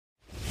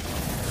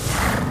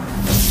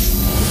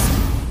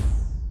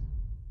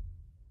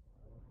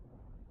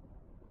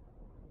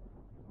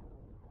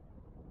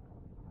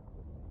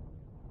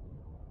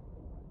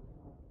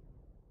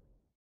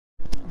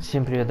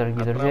Всем привет,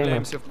 дорогие друзья.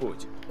 Отправляемся в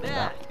путь.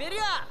 Да,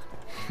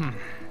 вперед!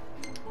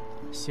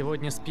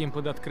 Сегодня спим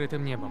под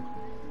открытым небом.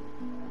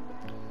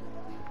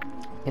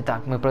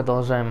 Итак, мы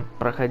продолжаем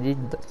проходить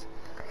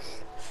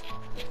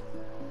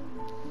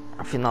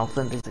финал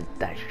фэнтези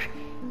дальше.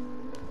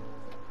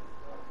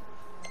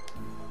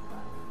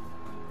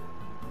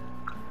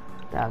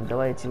 Так,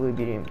 давайте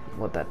выберем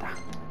вот это.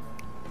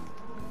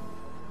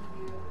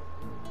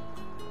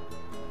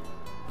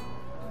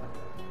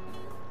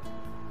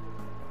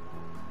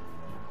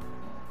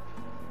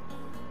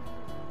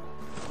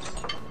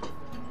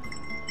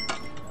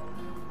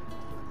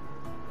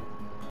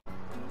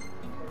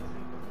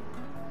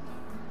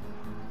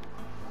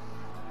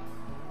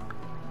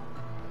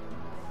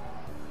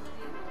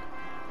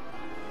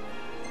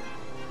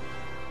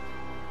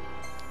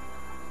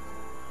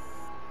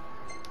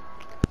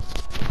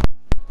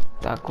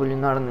 Так,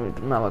 кулинарный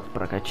навык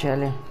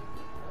прокачали.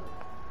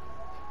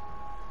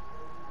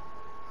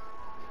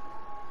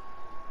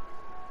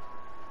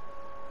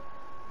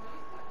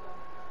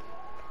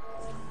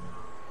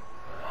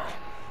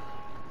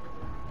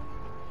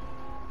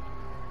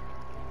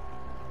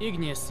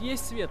 Игнес,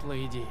 есть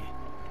светлые идеи?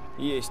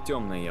 Есть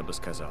темные, я бы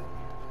сказал.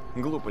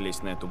 Глупо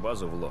лезть на эту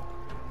базу в лоб.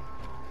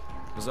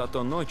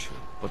 Зато ночью,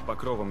 под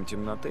покровом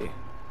темноты,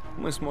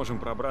 мы сможем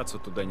пробраться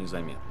туда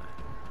незаметно.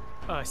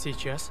 А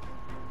сейчас?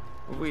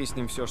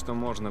 Выясним все, что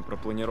можно про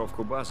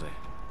планировку базы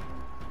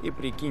и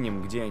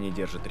прикинем, где они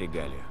держат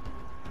регалию.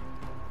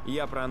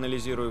 Я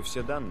проанализирую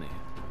все данные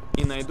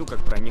и найду, как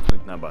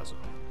проникнуть на базу.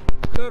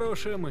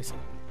 Хорошая мысль.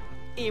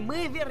 И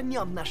мы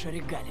вернем нашу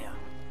регалию.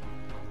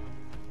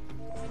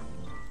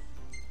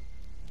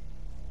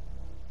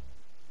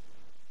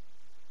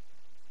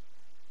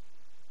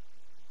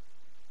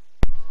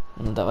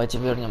 Ну, давайте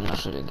вернем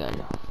нашу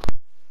регалию.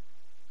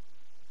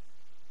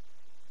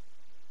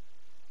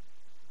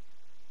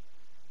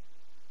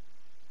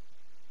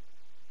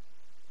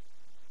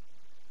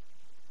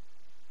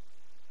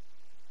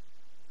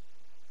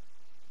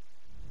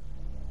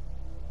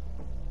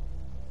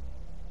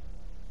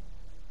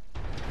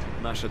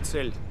 Наша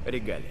цель –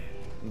 регалия.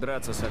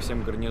 Драться со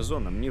всем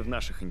гарнизоном не в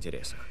наших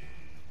интересах.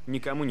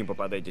 Никому не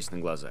попадайтесь на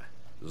глаза.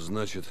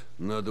 Значит,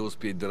 надо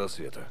успеть до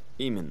рассвета.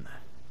 Именно.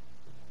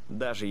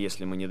 Даже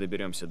если мы не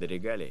доберемся до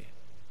регалии,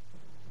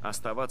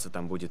 оставаться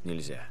там будет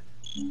нельзя.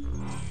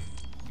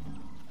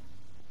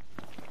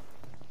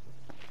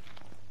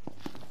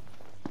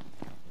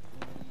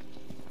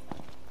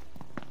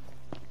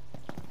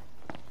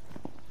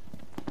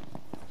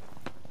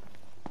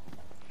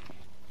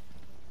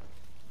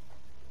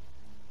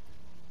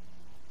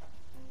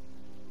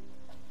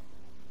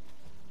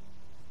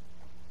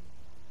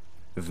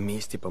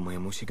 Вместе по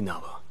моему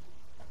сигналу.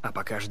 А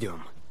пока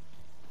ждем.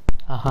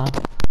 Ага.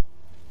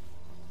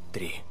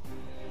 3,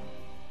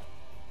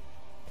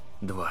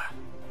 2,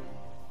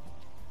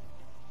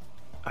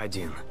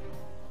 1.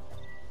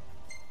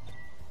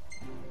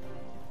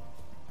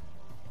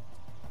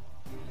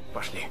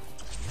 Пошли.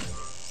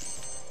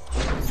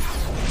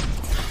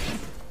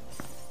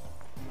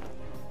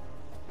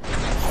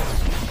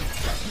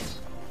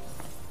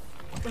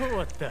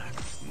 Вот так.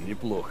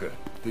 Неплохо.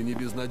 Ты не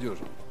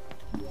безнадежен.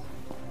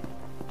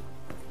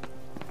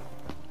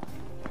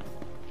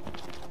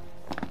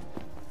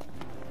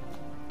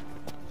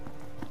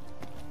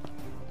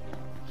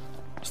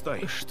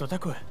 Стой. Что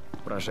такое?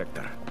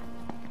 Прожектор.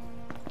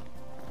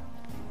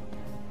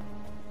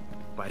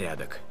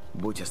 Порядок.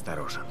 Будь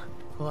осторожен.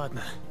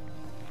 Ладно.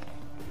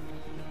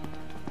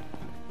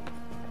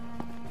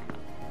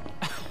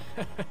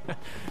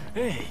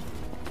 Эй!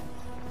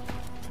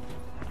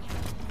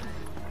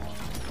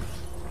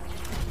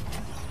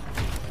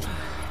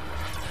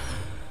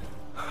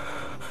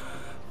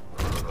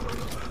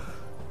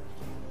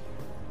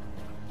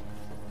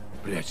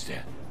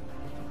 Прячься.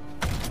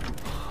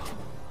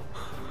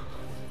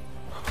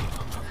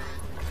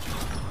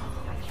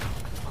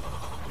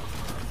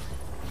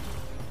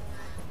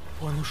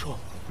 Он ушел.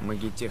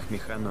 Магитех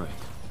механоид.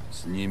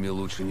 С ними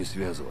лучше не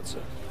связываться.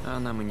 А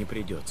нам и не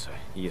придется,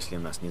 если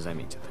нас не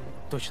заметят.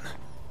 Точно.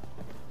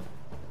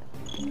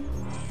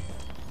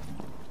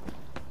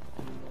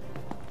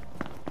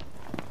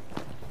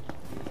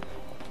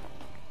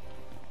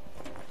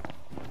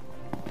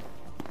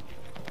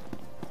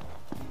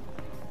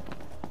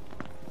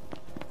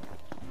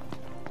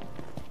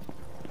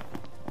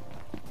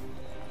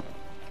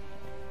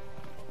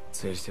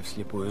 Целься в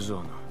слепую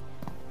зону,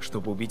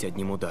 чтобы убить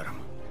одним ударом.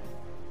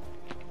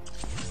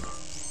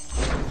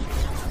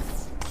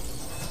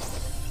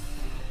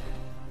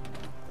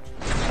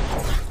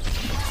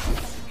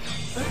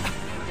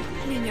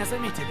 Меня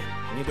заметили.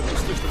 Не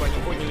допусти, чтобы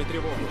они подняли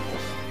тревогу.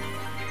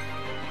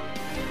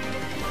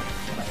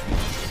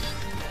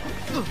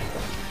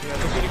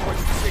 Это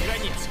переходит все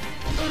границы.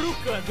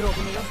 Рука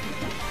дрогнула.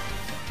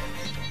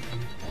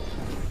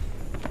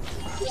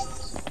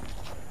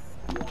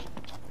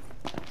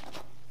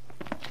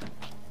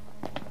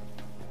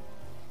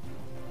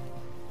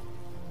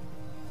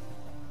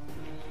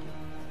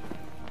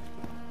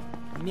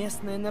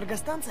 Местная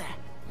энергостанция?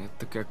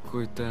 Это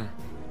какой-то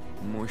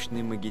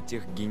мощный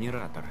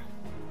магитех-генератор.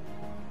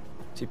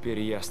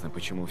 Теперь ясно,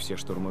 почему все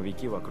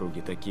штурмовики в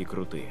округе такие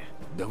крутые.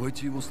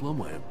 Давайте его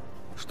сломаем,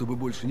 чтобы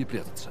больше не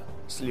прятаться.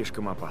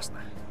 Слишком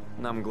опасно.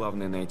 Нам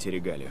главное найти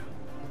регалию.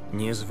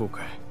 Не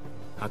звука,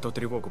 а то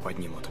тревогу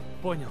поднимут.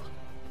 Понял.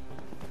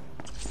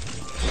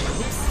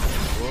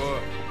 О,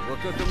 вот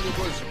это мне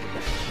больше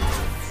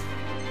понравилось.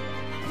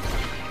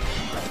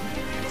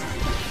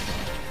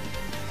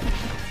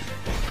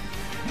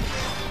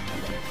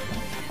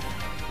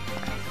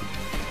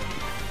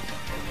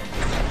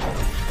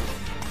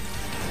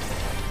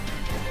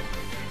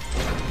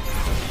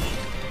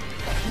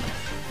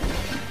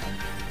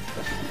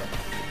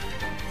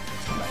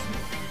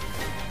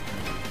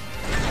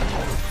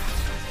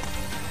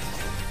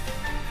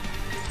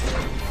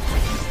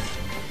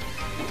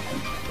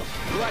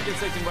 Хватит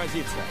с этим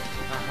возиться.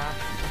 Ага.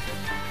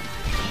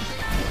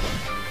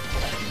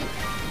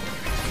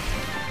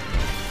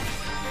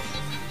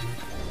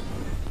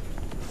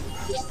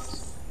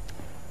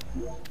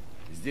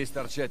 Здесь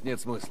торчать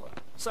нет смысла.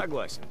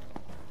 Согласен.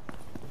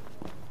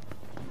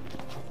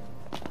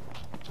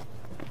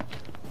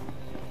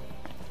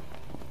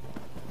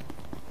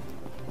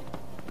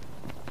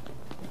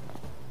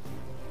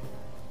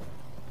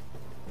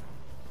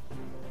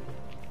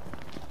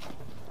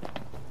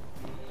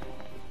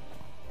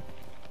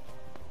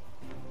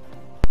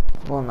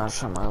 Вон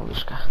наша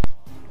малышка.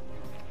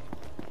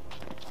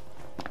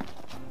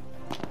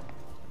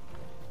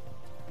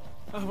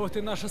 А вот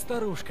и наша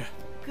старушка.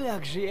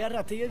 Как же я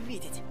рад ее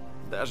видеть.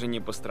 Даже не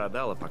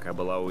пострадала, пока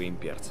была у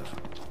имперцев.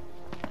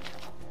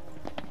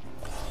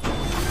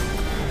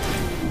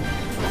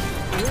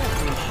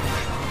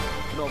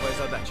 Новая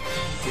задача.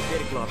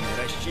 Теперь главное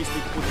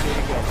расчистить путь для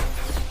регалии.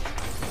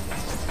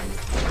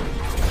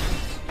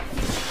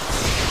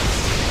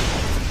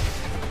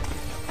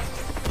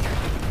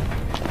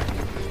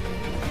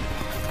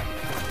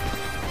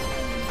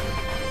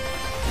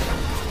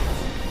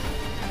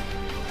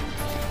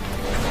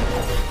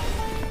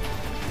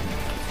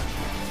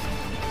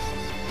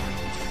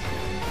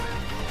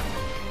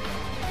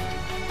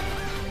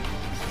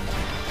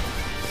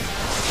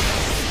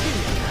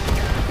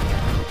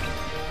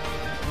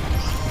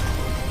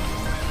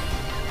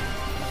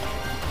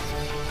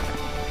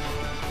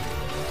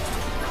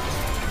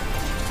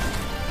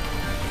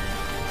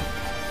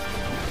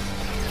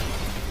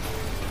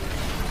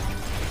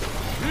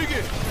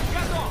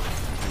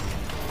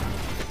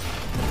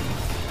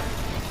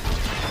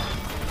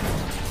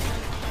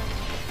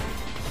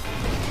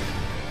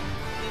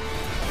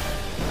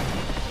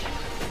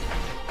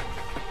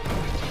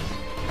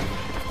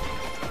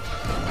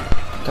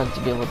 Как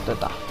тебе вот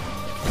это?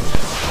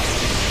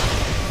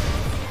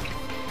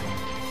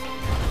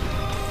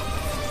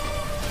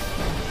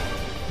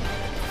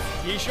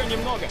 Еще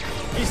немного,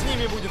 и с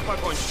ними будет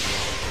покончено.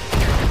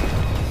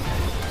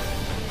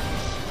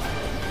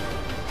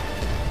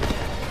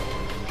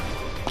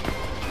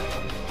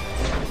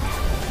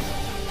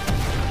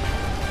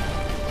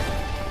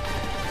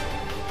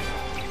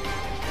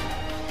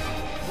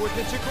 Будь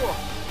начеку!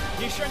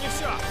 Еще не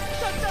все!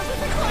 Когда же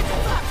ты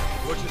кончится?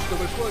 Хочешь,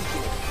 чтобы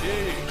кончилось?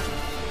 Бей!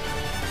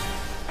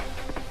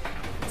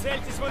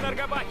 Цельтесь в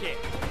энергобаки!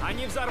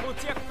 Они взорвут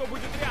тех, кто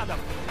будет рядом!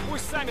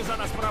 Пусть сами за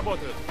нас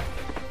поработают!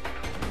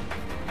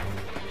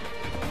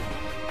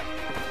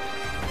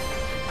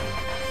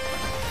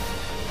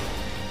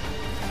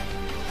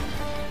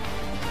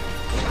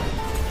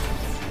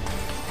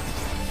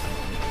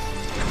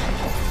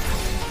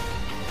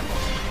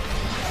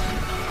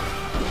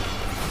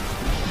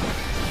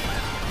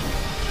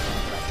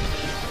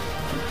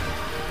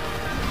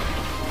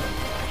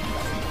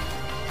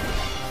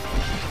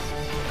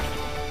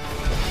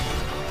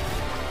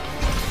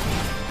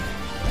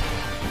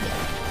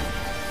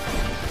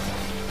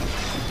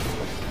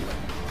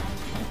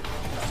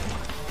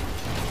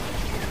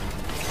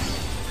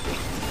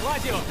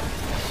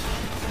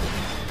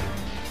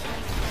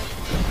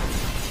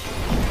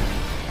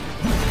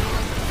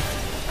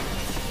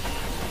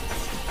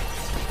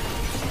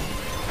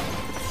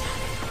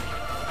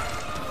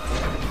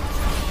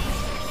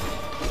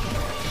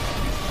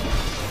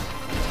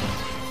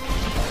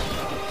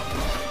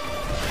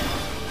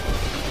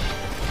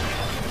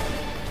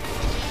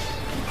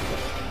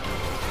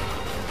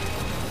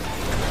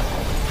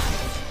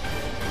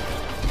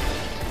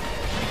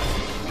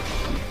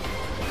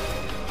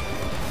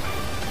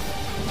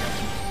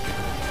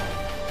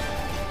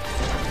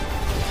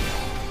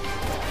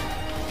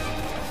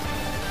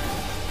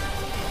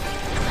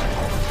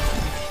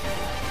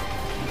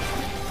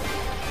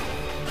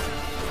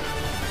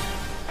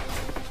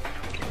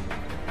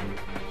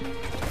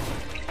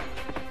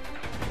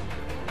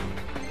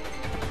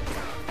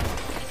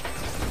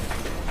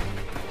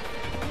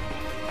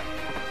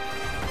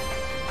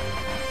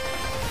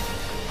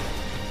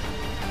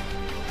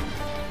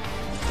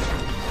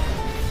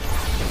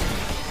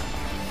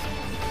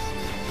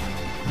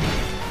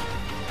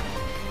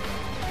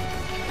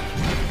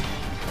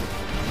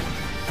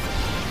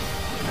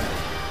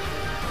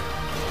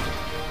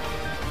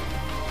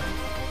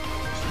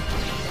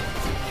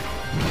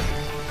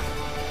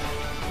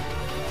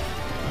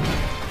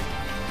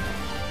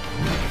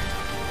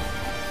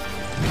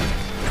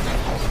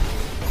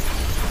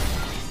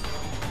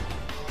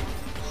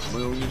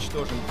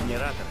 уничтожим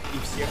генератор и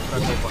всех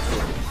врагов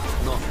вокруг.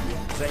 Но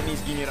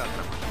займись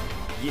генератором.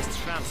 Есть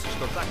шанс,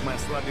 что так мы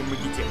ослабим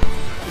магитехнику.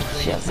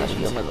 Сейчас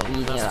зажгем этот Нас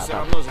все генератор.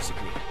 равно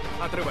засекли.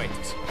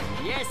 Отрывайтесь.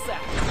 Есть, сэр!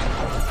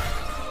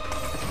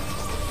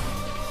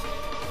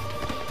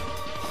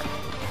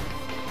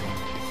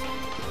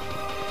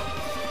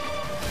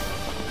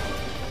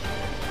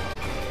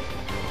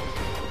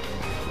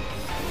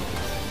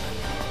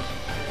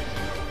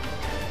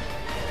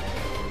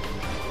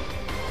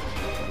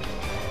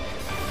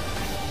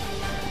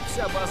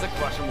 Вся база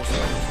к вашим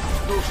услугам.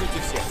 Душите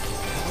всех.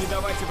 Не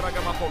давайте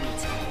врагам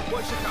опомниться.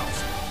 Больше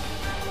хаоса.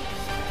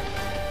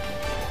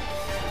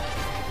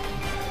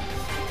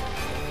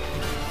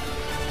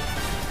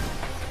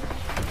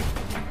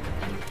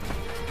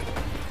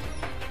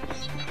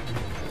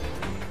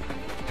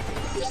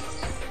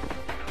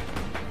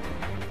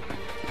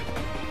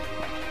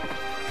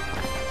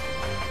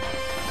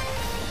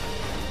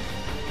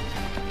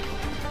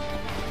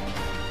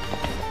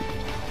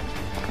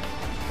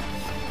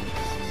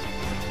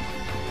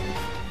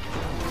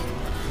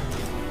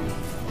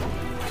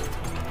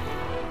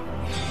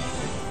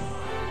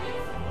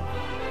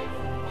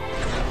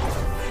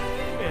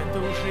 Это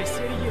уже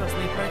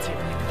серьезный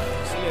противник.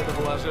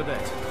 Следовало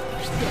ожидать.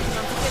 Что же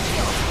нам теперь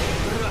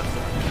делать? Рад,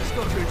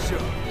 что же еще?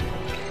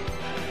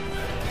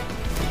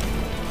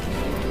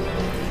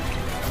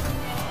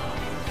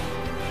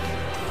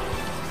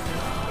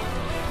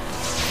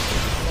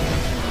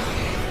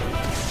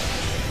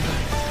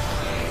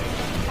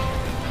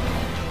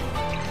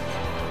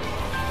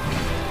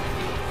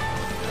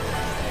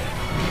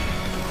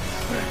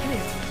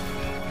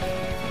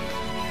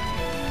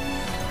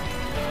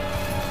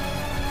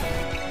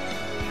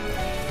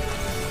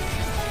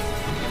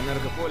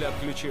 Энергополе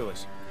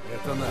отключилось.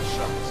 Это наш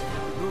шанс.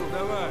 Ну,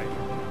 давай.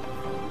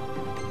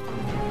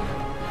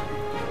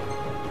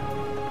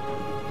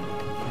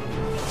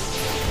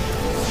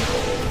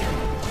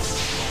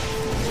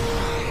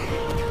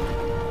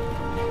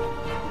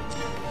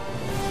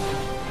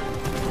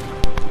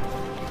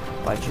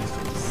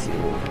 Почувствуйте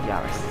силу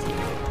ярости.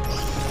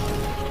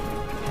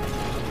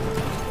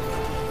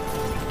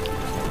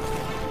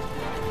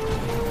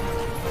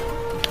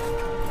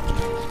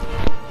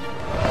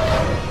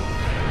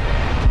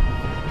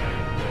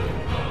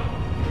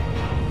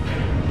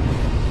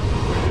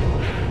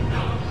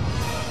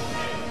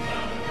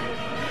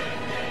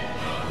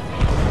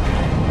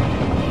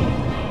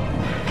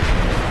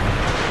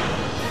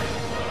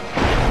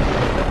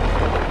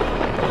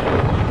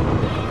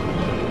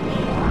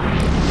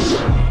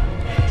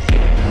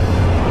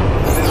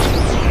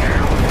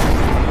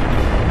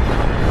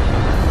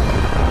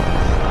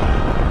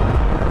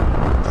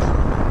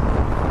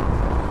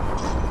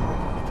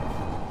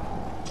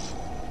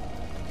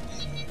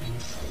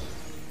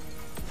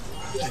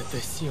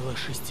 Это сила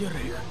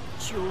шестерых.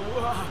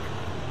 Чувак,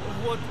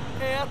 вот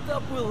это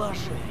была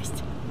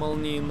жесть!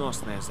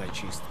 Молниеносная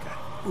зачистка.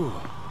 О,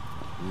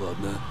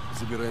 ладно,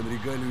 забираем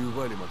регалию и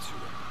валим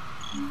отсюда.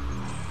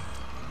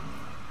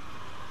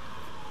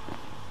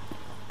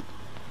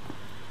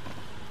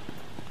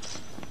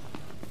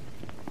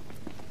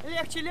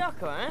 Легче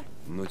легкого, а?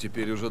 Ну,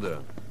 теперь уже да.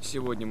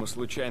 Сегодня мы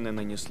случайно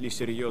нанесли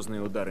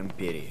серьезный удар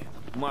Империи.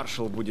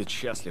 Маршал будет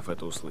счастлив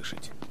это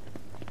услышать.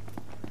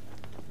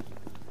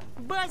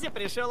 В базе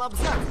пришел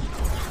абзац.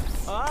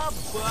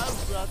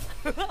 Абазац.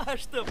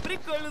 Что,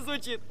 прикольно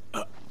звучит.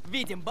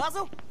 Видим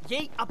базу,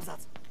 ей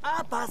абзац.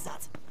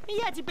 Абазац.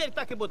 Я теперь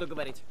так и буду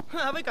говорить.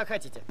 А вы как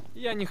хотите.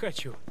 Я не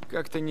хочу.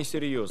 Как-то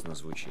несерьезно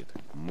звучит.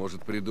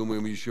 Может,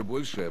 придумаем еще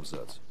больший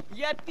абзац?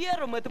 Я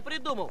первым это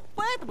придумал,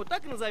 поэтому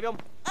так и назовем.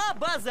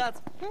 Абазац.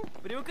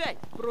 Привыкай.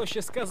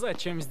 Проще сказать,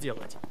 чем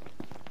сделать.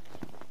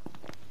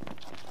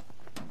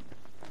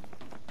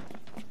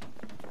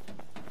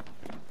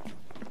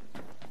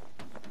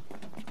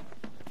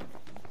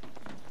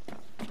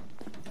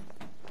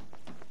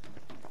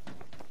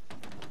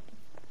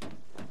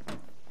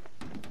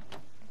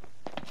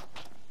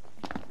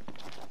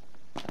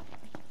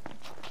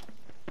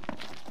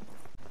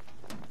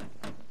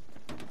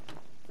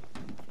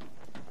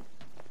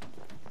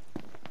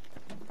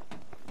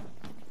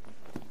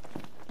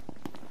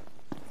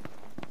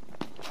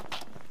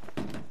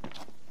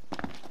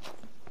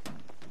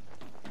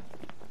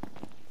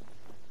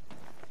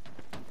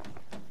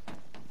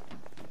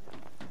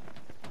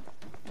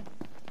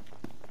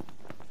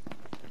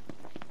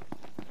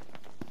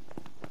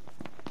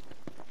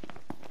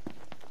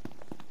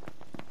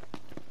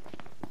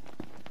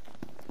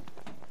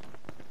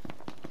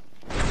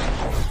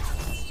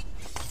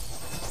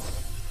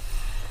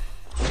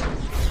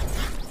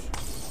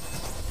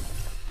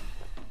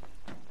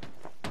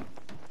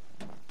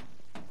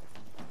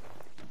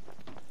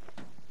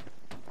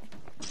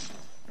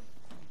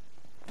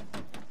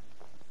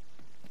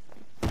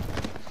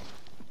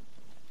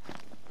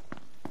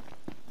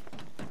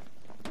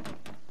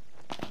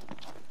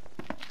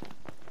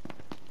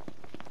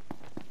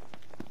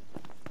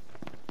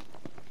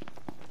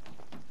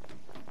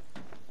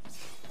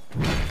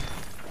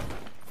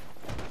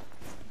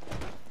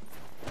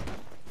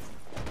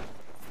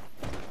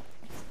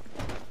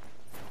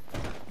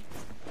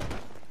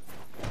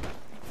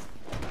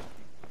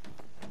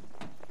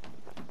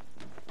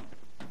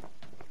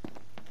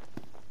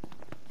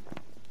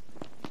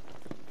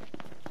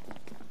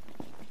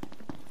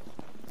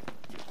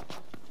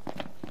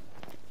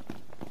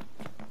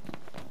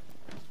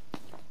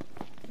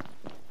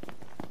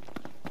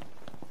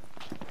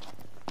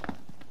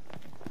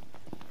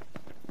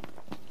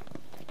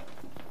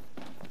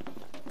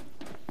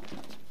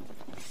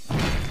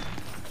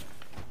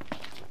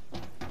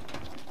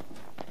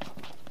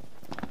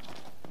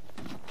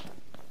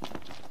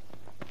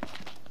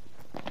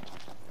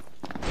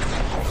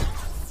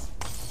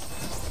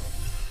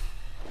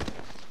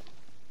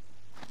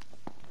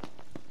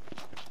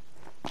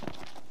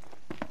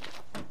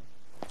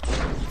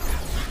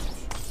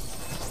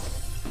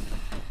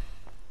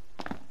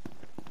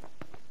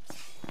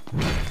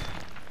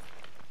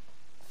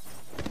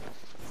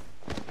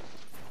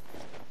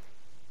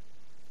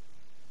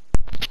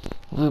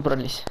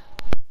 Выбрались.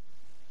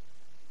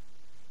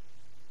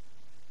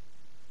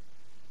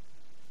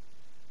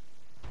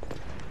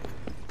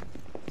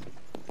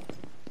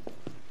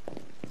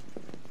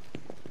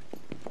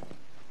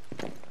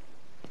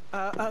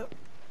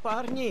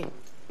 Парни,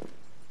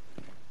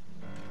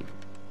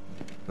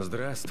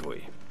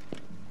 Здравствуй,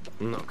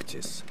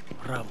 Ноктис.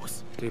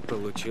 Равус. Ты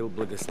получил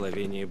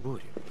благословение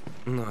бури,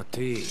 но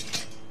ты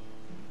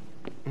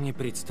не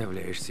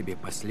представляешь себе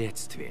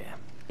последствия.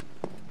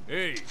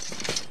 Эй!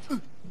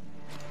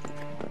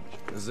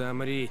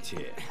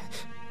 Замрите.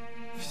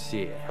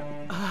 Все.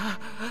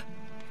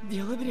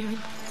 дело дрянь.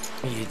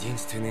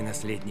 Единственный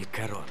наследник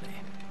короны.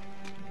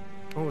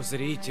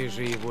 Узрите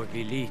же его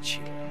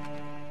величие.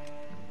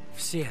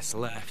 Все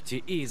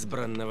славьте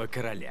избранного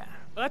короля.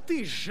 А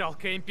ты,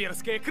 жалкая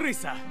имперская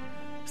крыса!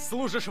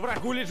 Служишь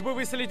врагу, лишь бы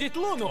выследить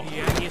Луну?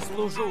 Я не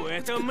служу,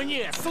 это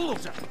мне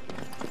служат!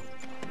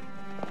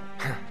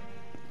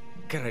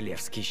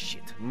 Королевский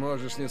щит.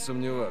 Можешь не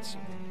сомневаться.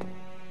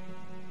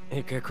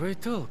 И какой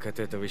толк от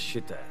этого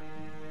щита?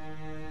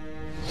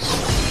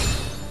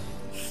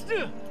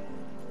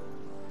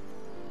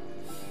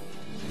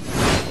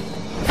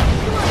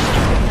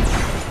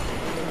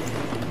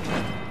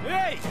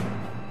 Эй!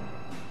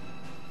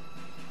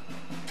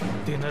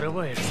 Ты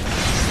нарываешься.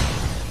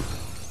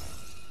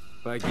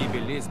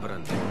 Погибель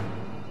избранных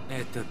 —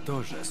 это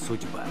тоже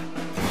судьба.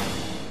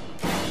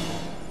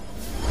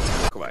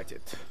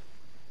 Хватит.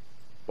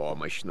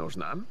 Помощь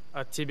нужна?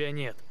 От тебя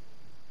нет.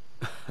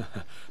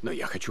 Но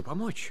я хочу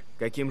помочь,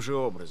 Каким же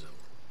образом?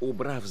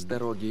 убрав с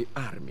дороги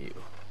армию.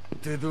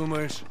 Ты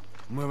думаешь,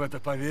 мы в это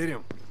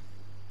поверим?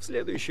 В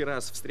следующий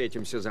раз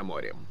встретимся за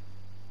морем.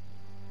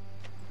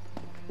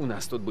 У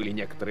нас тут были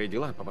некоторые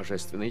дела по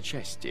божественной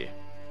части.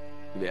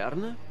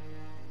 Верно?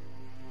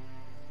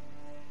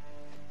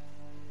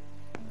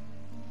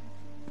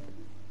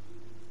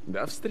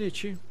 До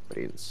встречи,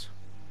 принц.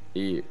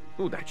 И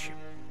удачи.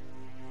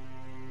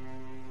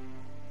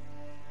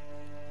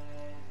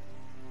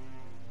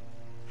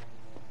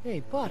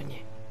 Эй,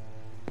 парни,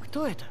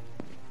 кто это?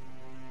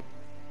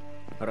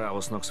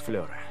 Равус Нокс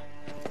Флёра.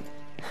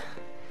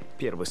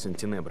 Первый сын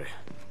Тенебры.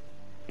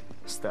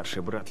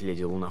 Старший брат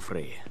леди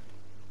Лунафреи.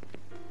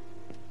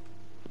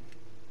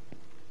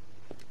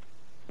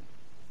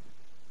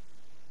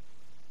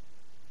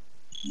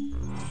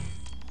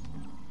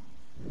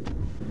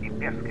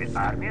 Имперская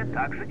армия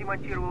также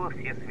демонтировала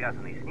все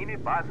связанные с ними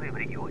базы в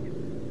регионе.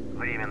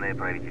 Временное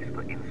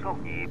правительство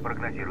Инсомнии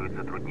прогнозирует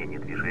затруднение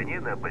движения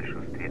на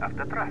большинстве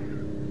автотрасс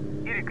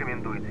и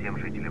рекомендует всем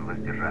жителям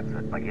воздержаться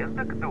от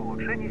поездок до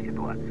улучшения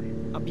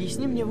ситуации.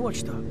 Объясни мне вот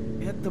что.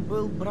 Это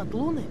был брат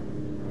Луны?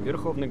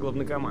 Верховный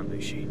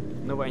главнокомандующий.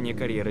 На войне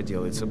карьера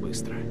делается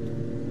быстро.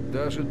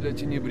 Даже для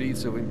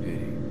тенебрийца в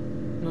Империи.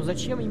 Но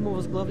зачем ему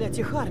возглавлять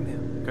их армию?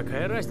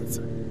 Какая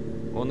разница?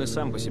 Он и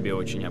сам по себе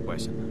очень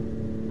опасен.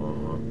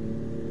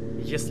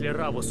 Если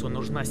Равусу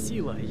нужна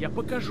сила, я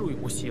покажу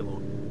ему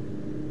силу.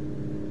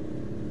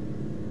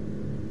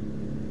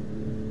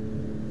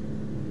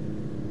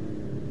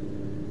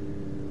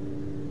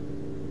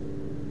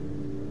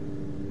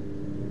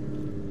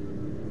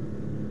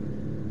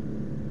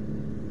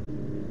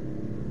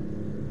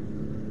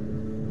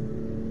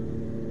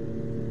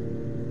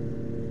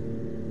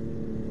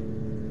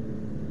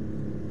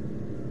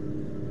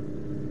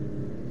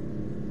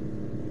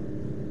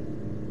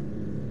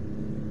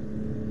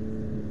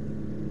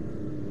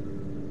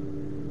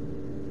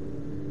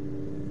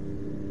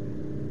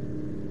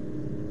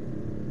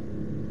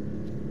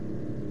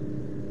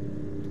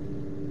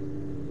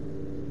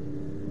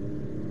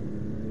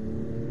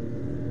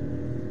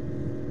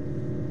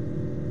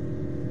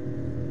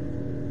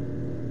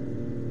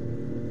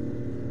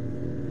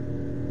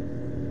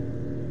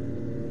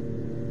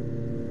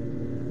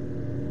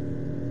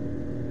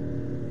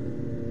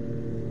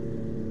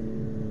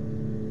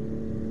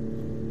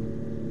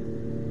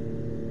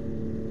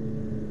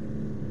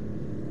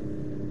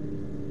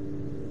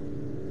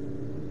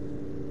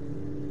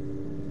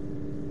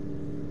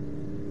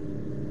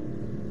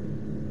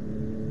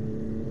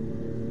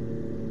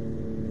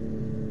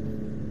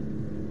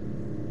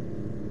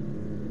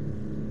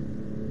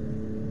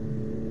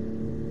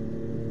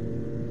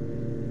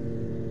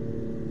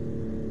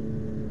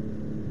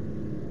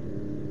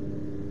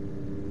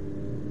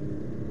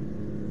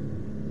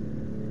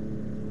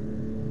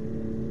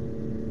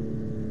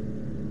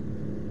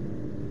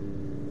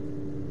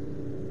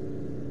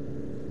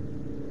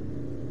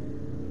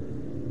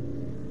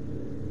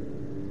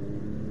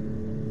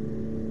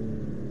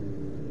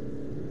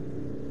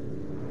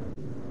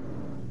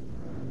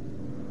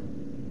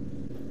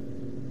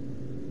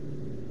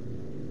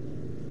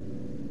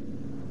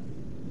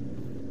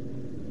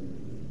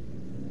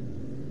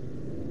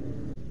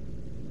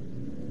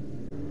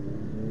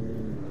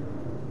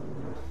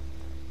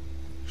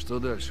 Что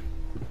дальше?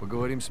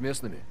 Поговорим с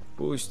местными?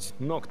 Пусть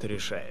Нокта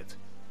решает.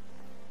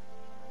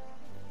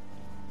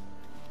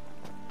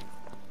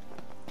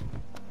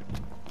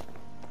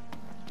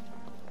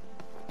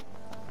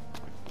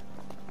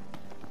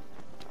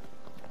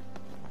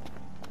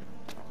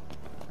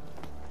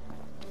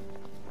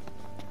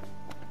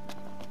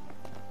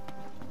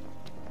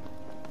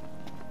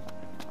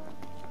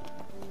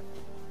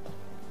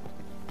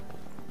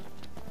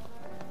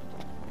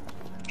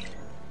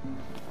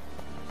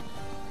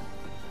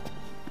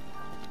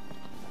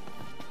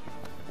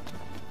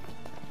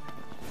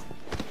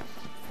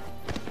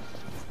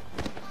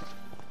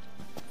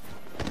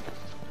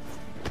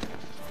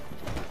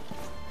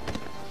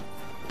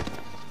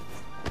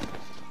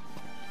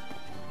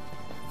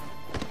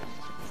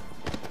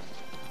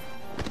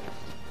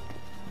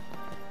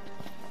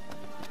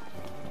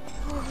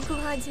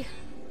 Лади,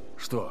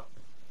 Что?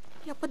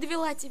 я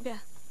подвела тебя.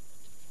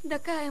 До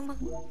Каэма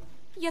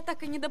я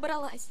так и не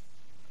добралась.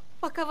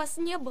 Пока вас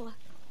не было,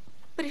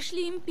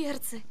 пришли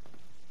имперцы.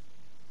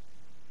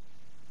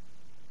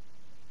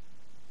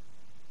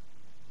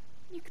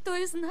 Никто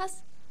из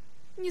нас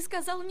не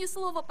сказал ни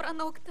слова про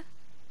Нокта.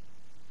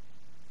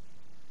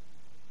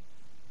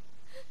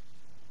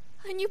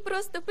 Они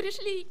просто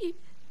пришли и...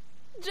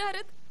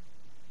 Джаред...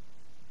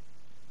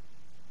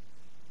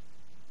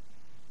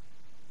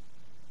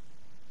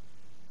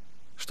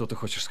 Что ты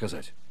хочешь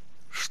сказать?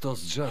 Что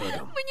с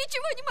Джаредом? Мы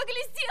ничего не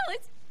могли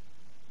сделать!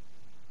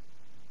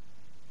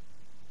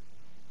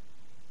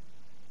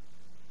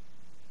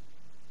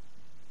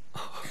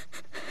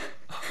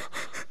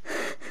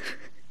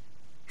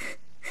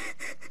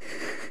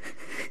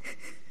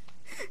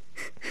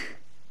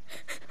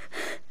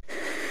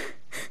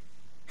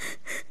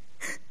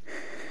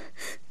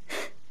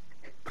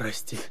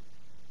 Прости.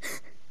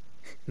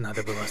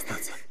 Надо было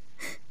остаться.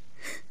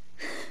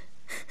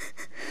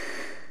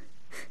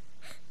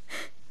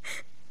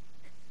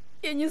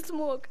 Я не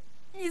смог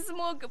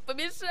им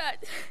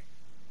помешать.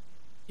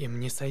 Им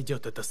не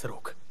сойдет это с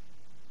рук.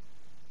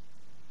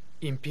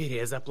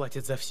 Империя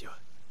заплатит за все.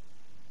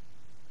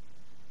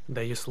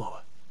 Даю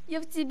слово. Я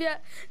в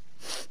тебя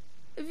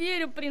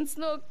верю, принц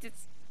Ноктис.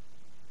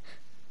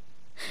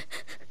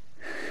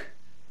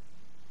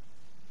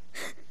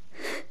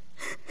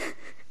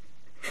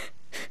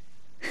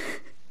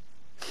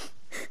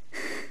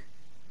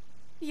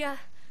 Я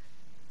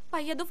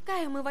поеду в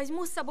Каэм и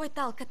возьму с собой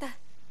Талкота.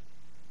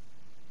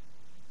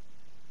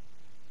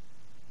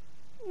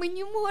 Мы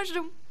не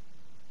можем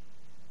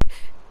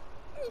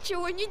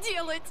ничего не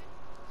делать.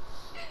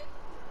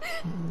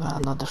 Да,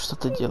 надо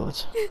что-то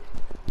делать.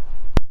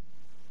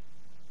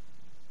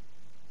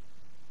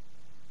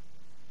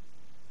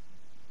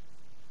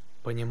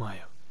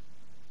 Понимаю.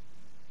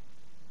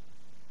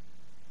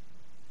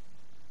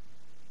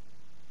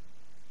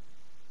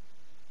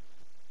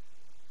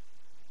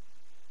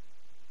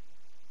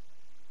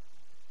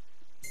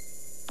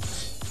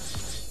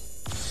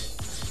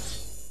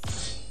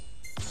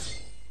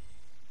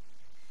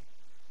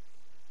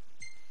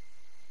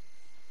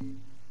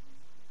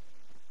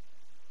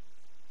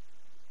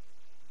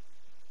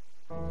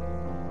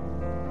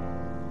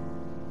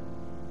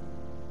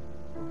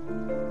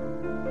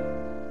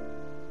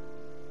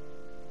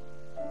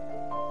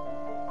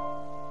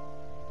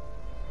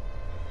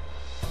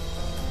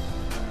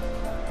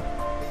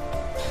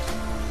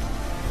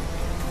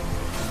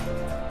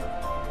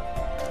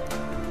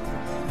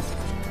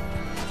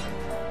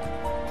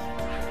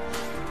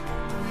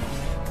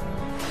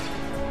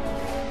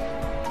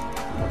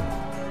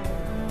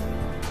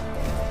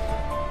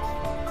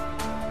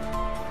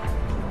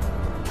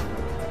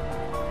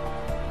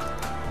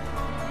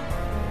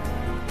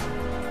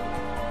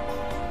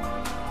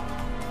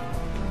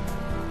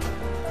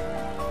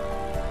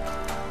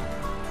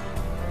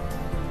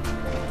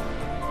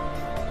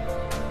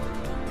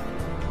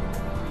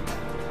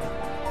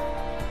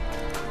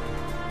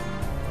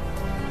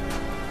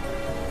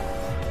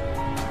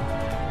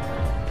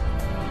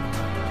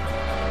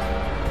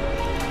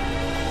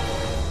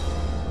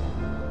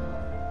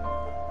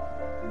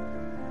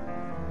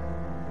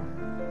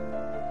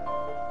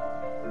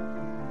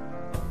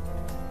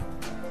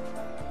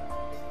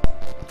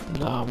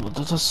 Да, вот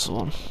это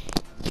сон.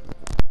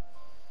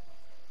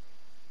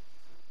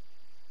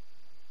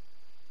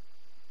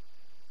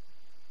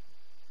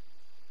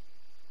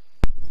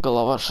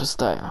 Глава 6.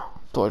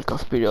 Только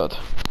вперед.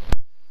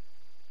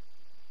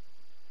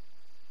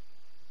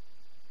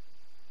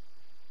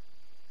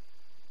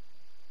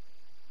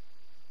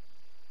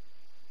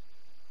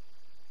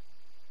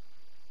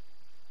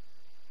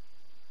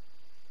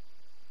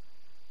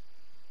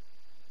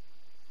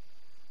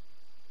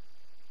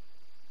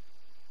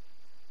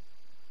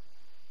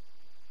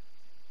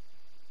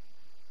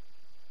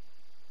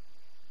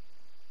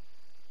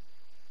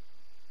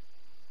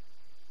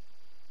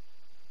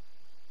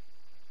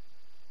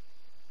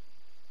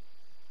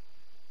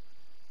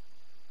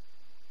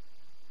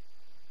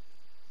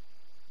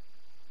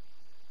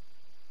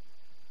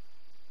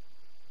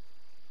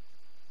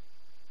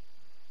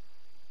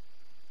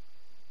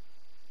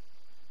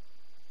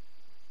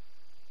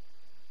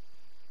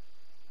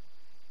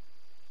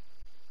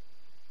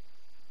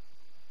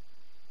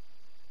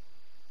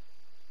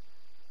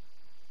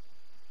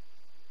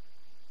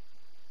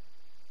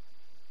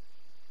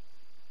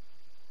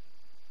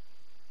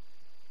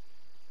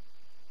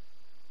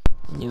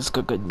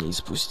 Несколько дней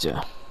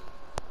спустя.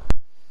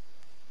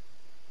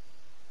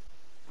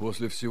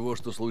 После всего,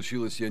 что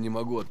случилось, я не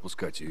могу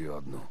отпускать ее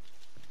одну.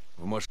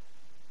 В машине.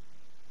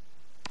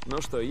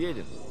 Ну что,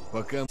 едем?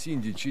 Пока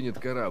Синди чинит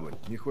корабль,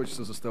 не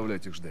хочется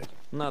заставлять их ждать.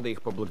 Надо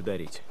их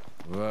поблагодарить.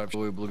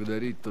 Вообще, и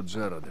благодарить-то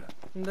Джареда.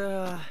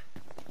 Да,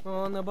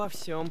 он обо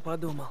всем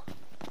подумал.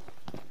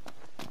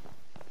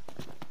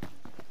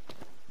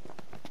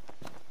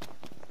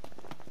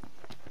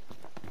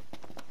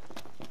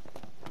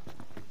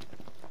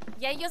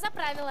 Я ее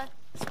заправила.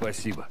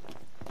 Спасибо.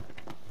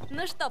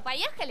 Ну что,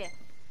 поехали?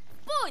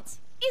 В путь!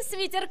 И с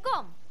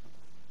ветерком.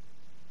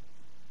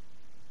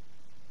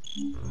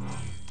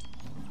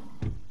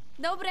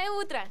 Доброе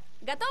утро.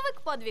 Готовы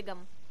к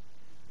подвигам?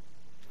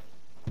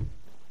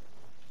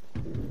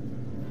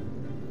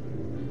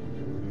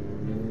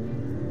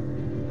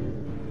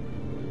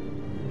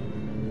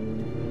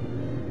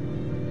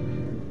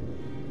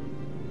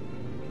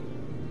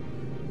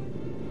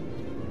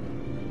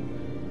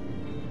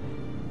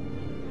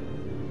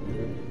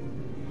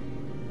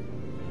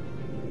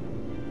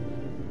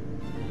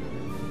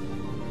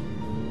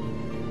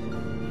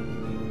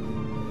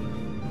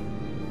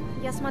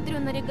 Я смотрю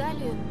на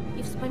регалию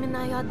и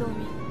вспоминаю о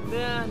доме.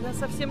 Да, она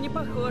совсем не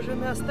похожа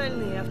на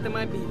остальные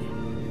автомобили.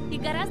 И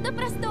гораздо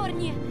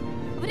просторнее.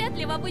 Вряд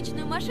ли в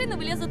обычную машину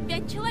влезут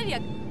 5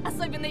 человек,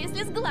 особенно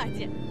если с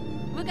глади.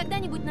 Вы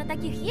когда-нибудь на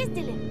таких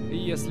ездили?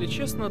 Если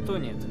честно, то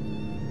нет.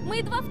 Мы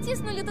едва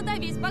втиснули туда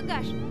весь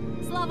багаж.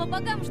 Слава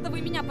богам, что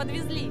вы меня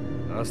подвезли.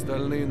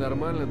 Остальные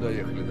нормально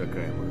доехали до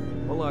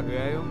Кайма?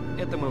 Полагаю,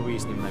 это мы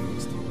выясним на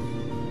месте.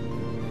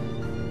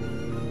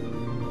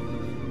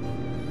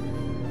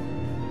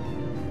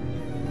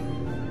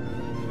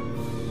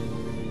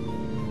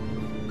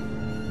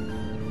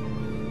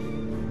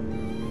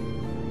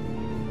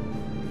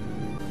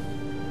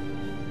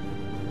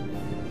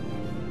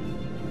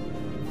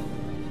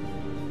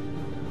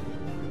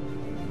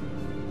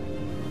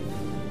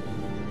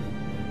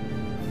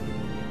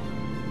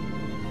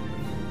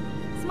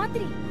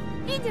 Смотри,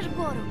 видишь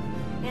гору?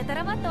 Это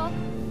Ровоток.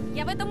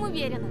 Я в этом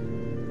уверена.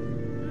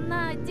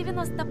 На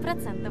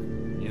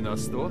 90%. Не на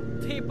 100?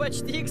 Ты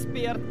почти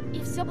эксперт.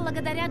 И все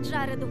благодаря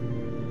Джареду.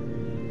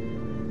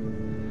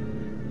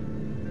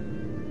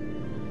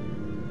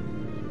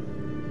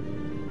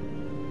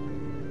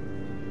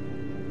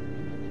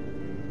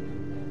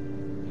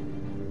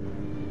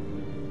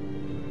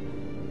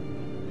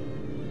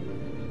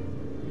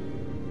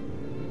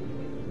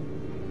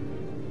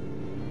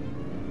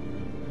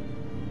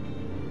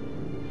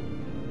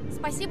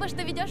 Спасибо,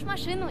 что ведешь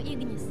машину,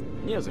 Игнис.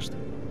 Не за что.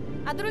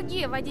 А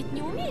другие водить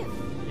не умеют?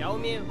 Я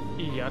умею.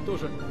 И я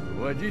тоже.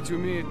 Водить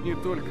умеет не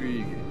только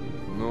Игорь,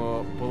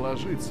 но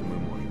положиться мы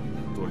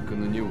можем только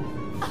на него.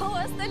 А у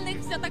остальных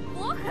все так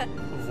плохо?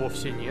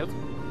 Вовсе нет.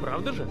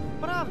 Правда же?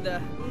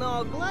 Правда,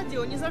 но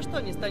Гладио ни за что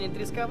не станет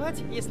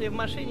рисковать, если в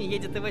машине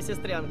едет его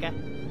сестренка.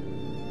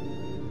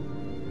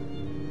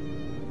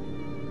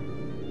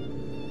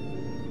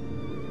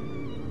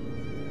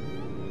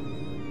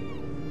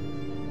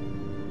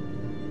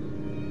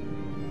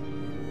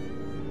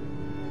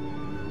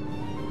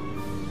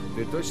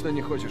 Ты точно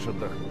не хочешь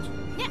отдохнуть?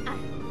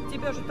 Не-а.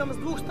 Тебя же там с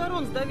двух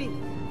сторон сдавили.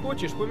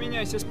 Хочешь,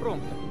 поменяйся с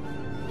промптом?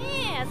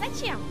 Не,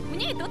 зачем?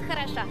 Мне и тут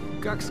хорошо.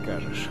 Как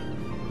скажешь.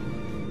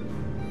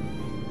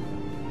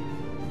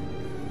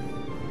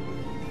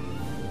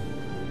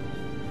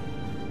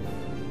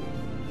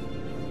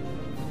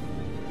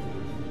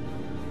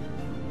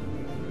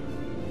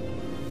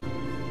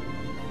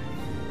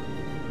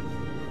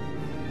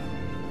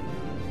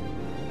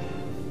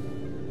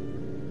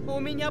 У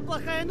меня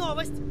плохая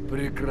новость.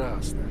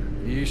 Прекрасно.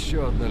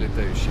 Еще одна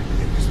летающая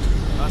крепость.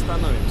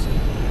 Остановимся.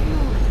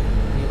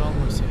 Не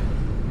волнуйся.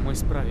 Мы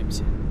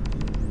справимся.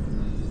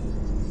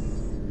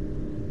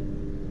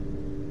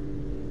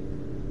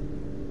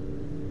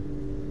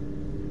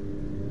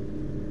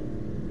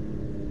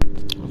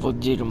 Вот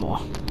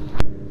дерьмо.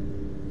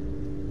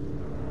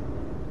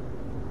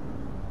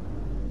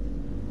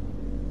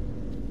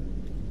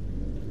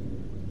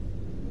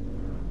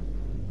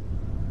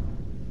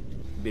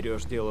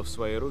 Берешь дело в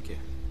свои руки?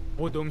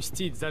 Буду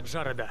мстить за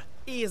Джареда.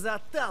 И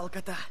за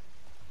Талкота.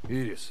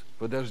 Ирис,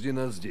 подожди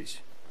нас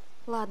здесь.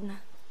 Ладно.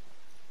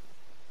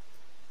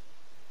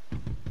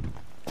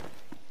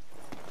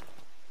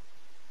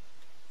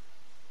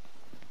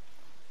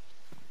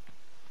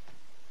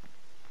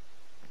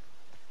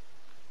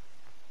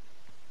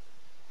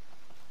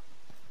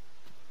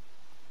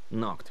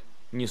 Нокт,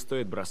 не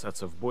стоит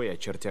бросаться в бой,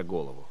 очертя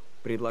голову.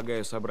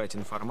 Предлагаю собрать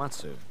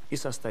информацию и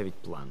составить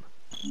план.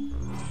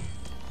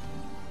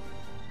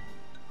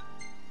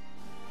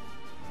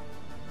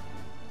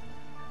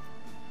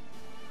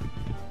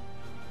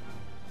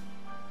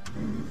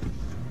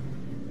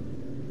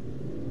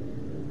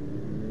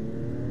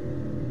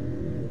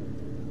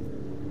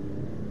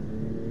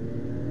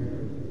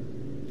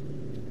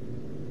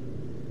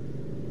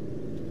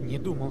 Не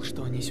думал,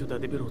 что они сюда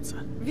доберутся.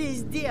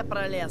 Везде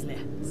пролезли,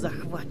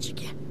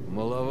 захватчики.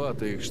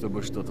 Маловато их,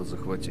 чтобы что-то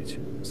захватить.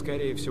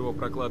 Скорее всего,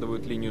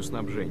 прокладывают линию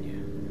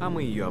снабжения, а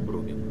мы ее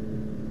обрубим.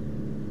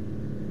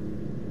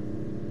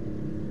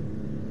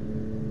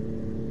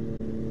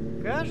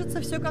 Кажется,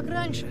 все как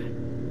раньше.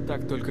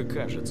 Так только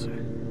кажется.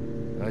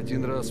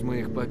 Один раз мы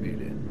их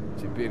побили.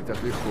 Теперь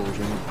так легко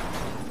уже не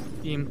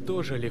будет. Им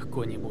тоже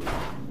легко не будет.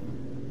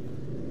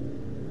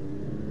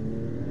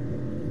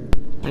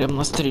 Прям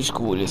на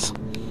встречку вылез.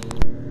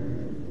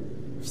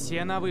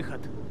 Все на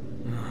выход.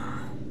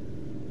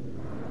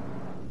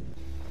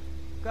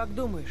 Как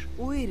думаешь,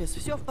 у Ирис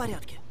все в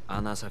порядке?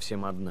 Она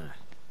совсем одна.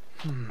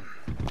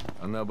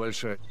 Она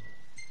большая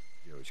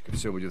девочка,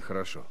 все будет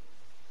хорошо.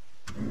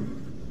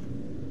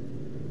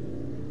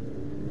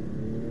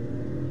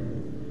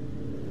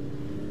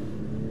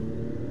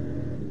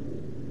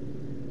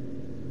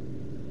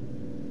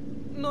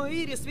 Но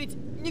Ирис ведь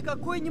не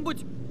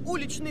какой-нибудь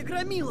уличный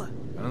громила.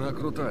 Она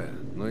крутая,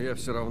 но я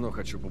все равно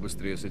хочу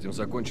побыстрее с этим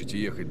закончить и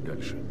ехать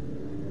дальше.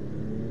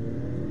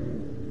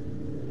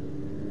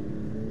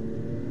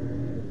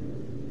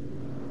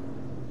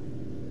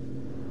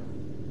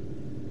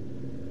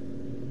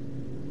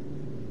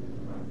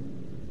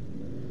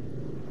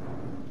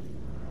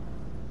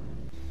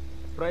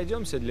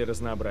 Пройдемся для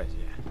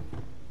разнообразия.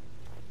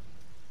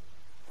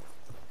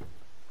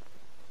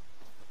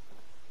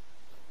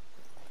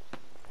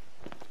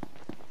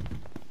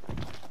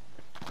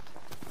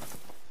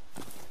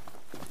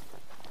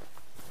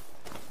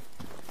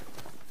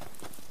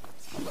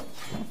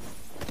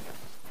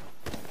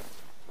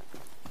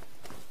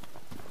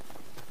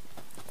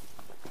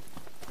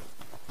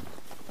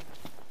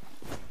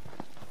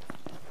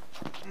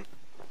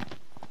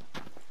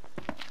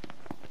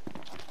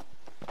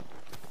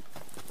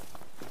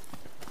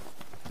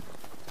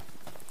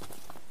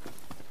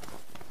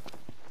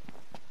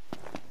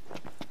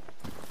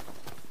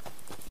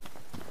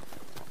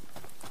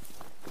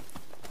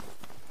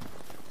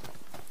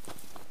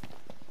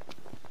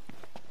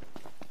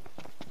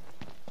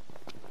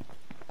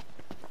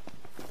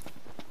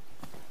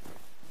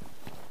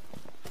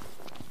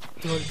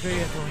 Только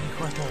этого не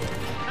хватало.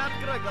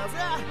 Открой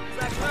глаза,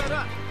 закрой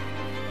рот.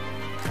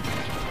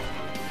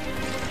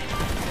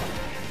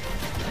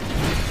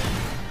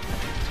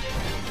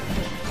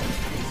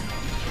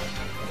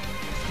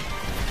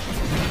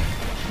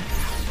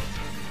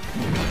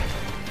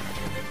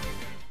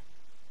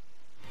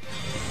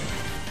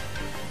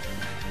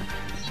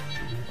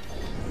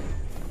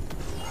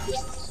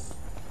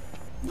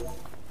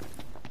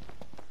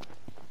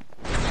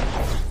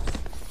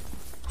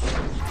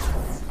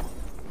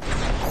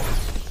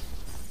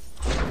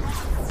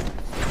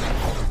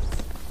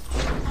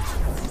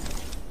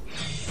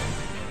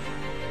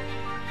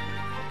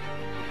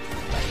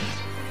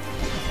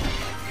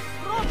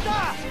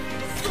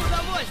 С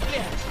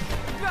удовольствием!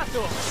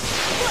 Готов!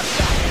 Вот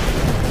так!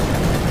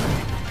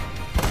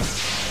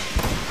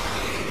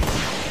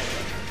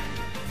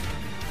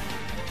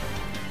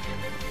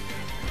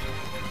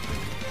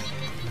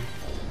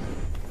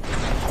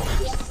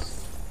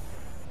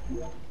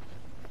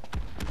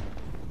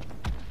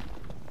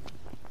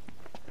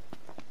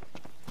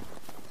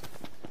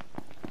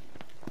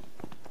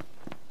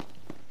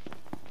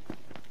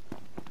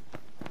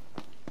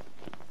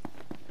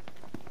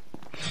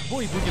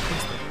 Бой будет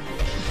быстро.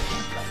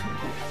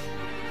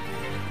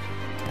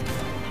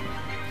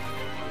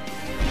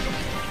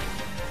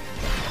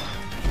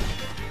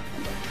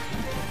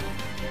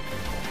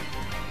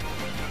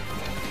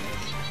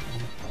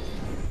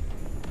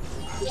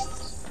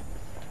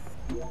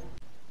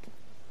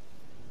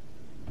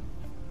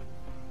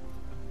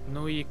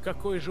 Ну и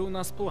какой же у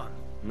нас план?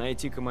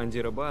 Найти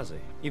командира базы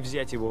и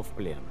взять его в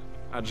плен.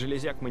 От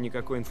железяк мы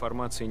никакой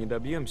информации не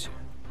добьемся,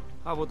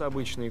 а вот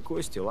обычные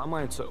кости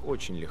ломаются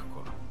очень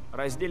легко.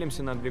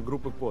 Разделимся на две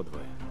группы по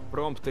двое.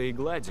 Промпта и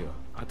Гладио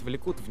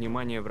отвлекут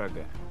внимание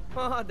врага.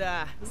 О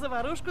да,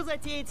 заварушку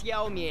затеять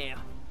я умею.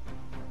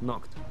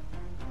 Нокт,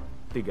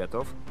 ты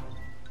готов?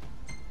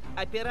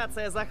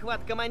 Операция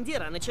 «Захват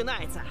командира»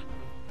 начинается.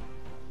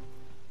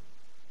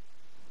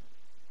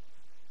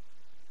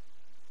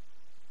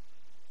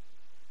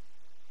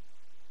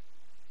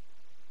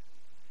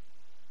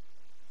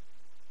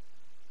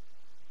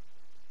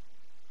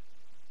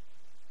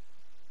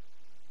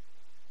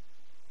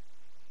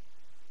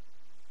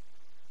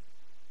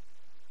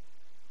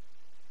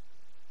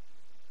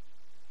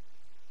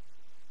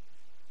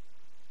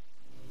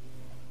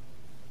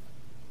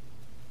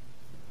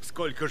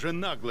 Сколько же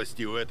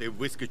наглости у этой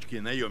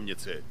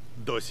выскочки-наемницы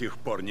до сих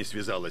пор не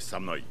связалась со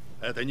мной.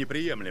 Это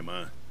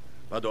неприемлемо.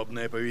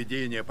 Подобное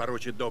поведение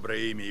порочит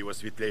доброе имя его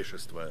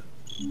светлейшества.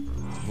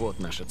 Вот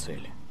наша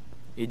цель.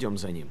 Идем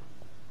за ним.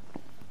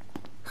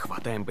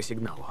 Хватаем по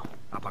сигналу,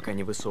 а пока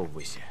не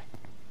высовывайся.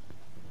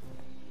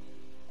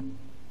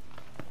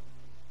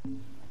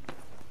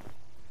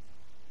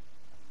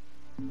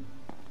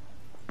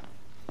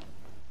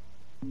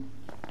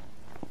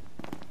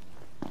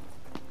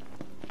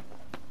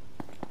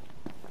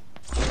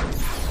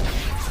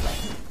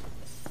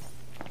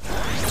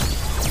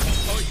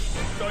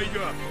 Кто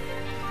идет?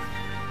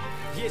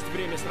 Есть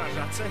время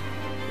сражаться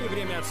и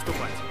время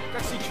отступать,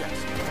 как сейчас.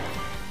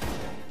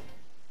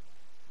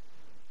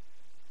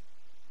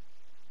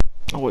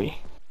 Ой.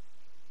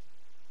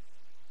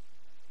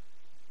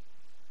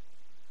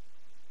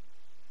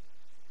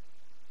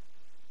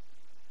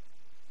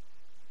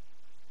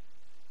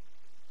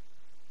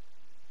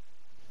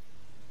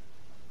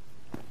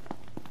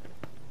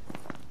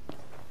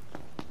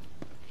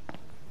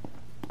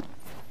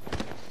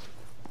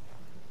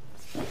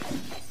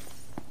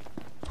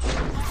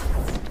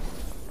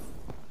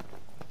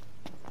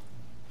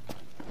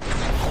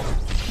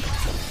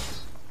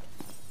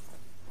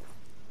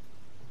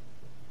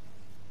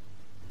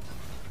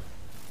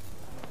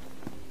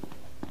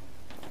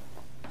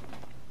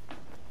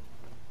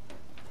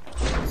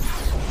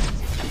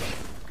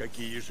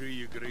 Какие же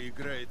игры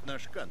играет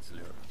наш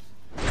канцлер?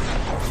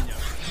 Меня.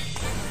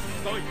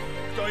 Стой!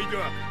 Кто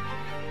идет?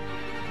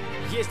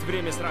 Есть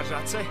время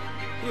сражаться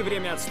и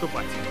время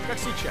отступать, как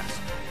сейчас.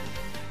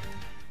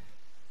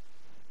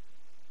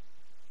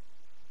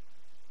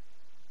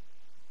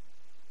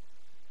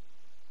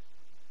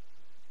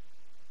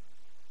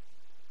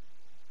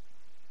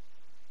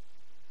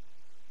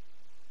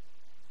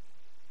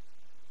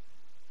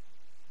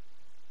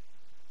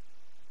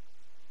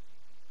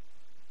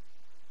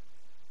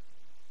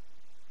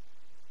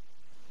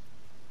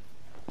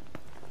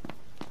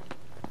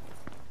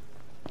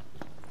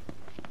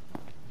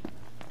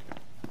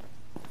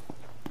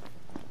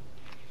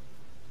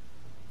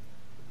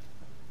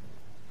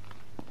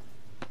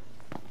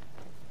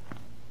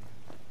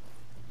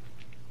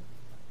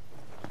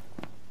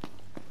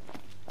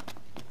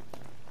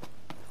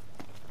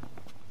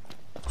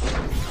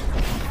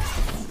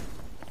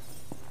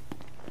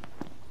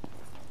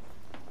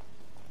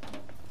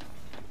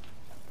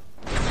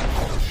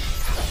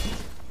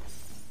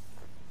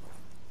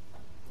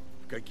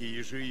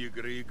 Какие же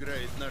игры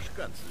играет наш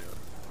канцлер?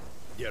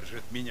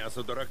 Держит меня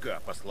за дурака,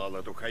 послал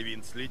эту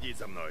Хавин следить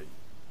за мной.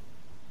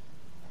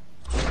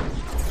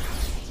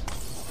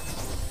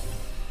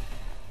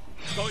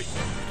 Стой!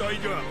 Кто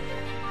идет?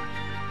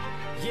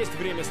 Есть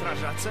время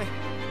сражаться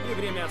и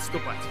время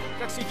отступать,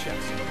 как сейчас.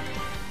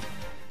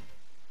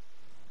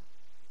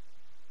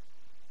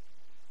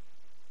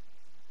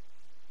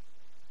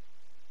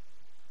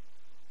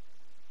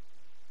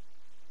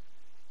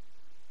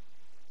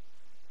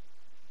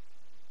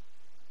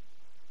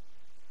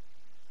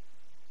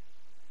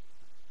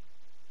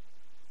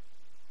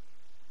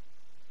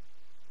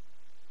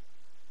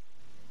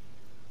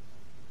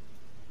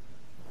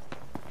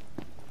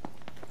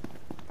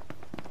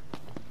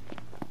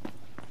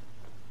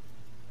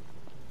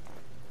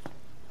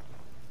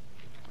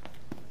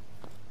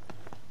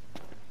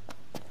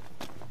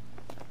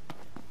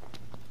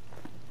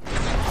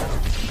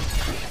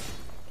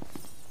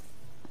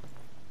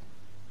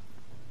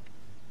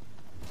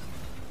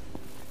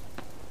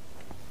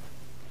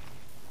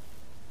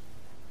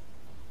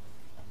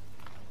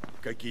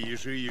 Какие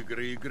же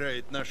игры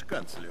играет наш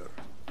канцлер?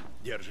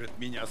 Держит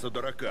меня за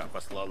дурака,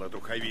 послал эту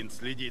Хавин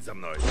следить за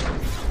мной.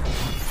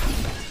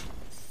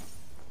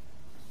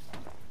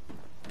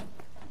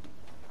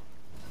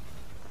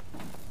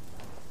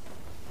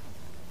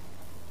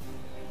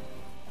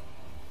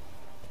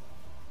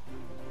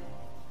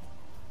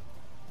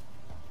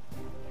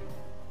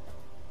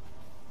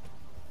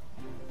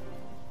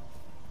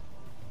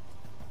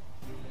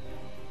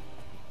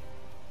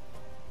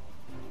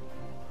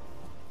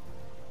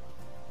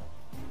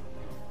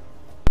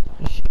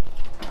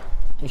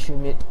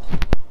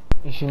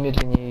 Еще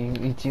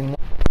медленнее идти.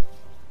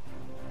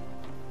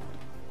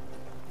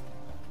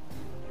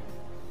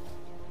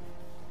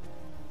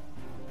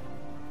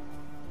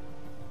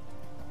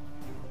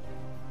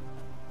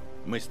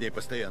 Мы с ней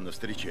постоянно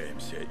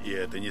встречаемся, и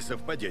это не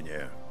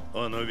совпадение.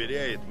 Он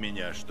уверяет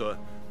меня, что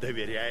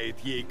доверяет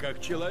ей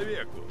как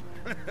человеку.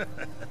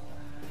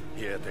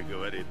 И это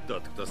говорит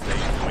тот, кто стоит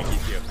на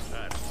магите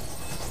армии.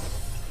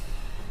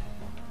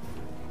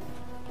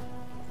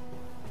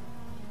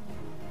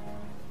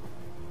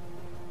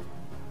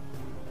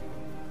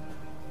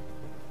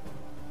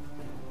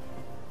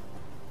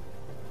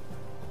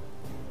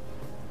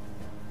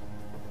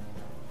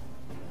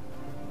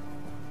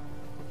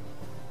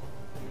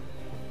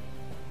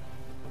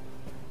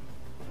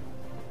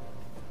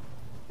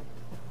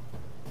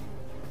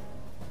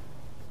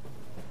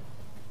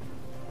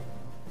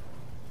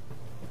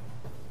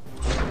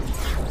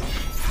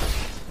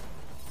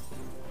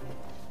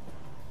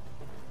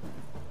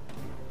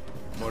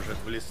 Может,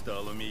 в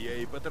Листалуме я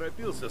и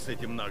поторопился с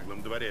этим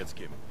наглым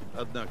дворецким.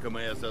 Однако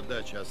моя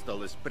задача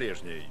осталась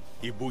прежней.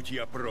 И будь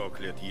я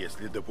проклят,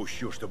 если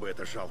допущу, чтобы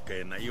эта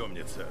жалкая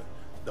наемница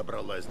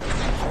добралась до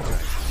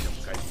раньше,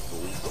 чем калиту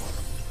Улдор.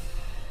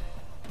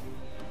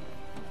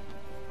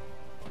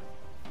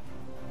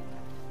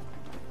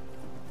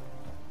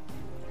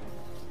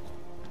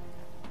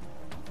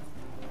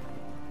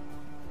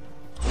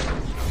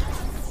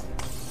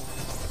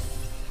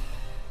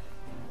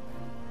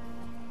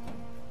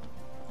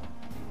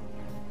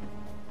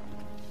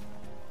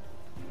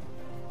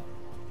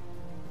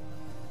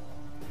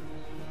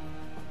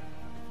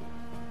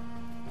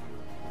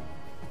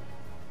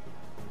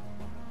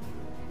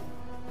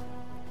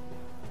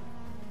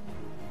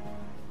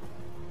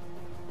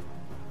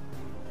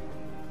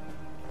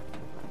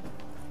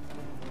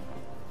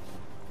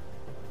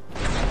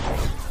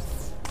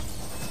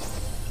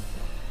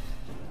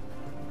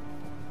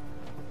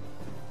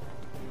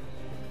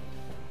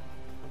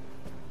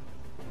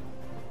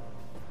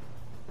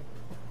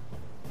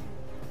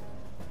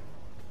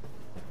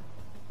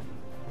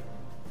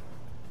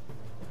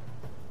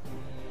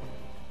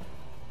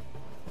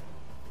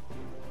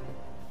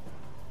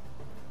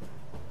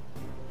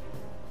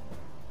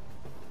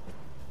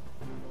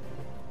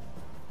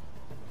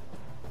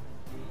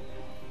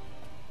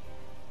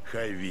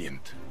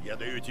 Хайвинд, я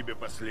даю тебе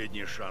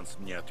последний шанс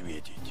мне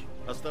ответить.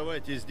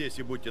 Оставайтесь здесь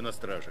и будьте на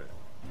страже.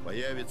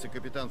 Появится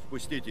капитан,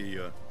 впустите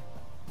ее.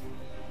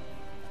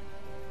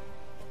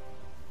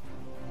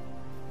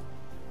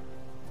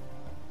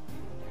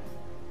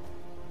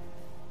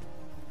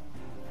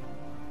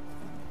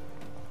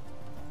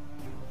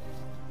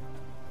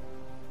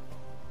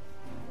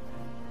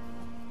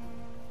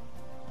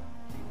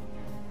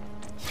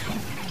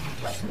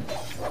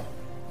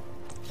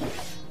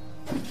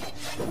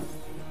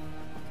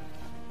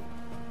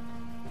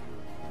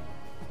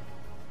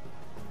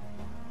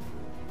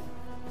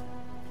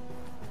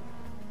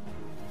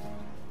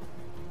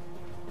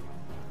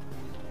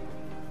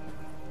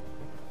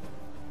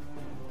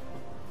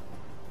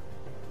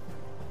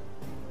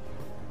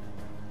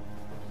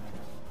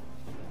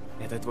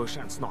 твой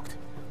шанс, Нокт.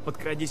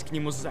 Подкрадись к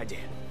нему сзади.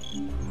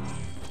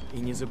 И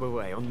не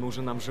забывай, он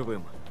нужен нам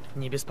живым.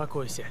 Не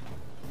беспокойся.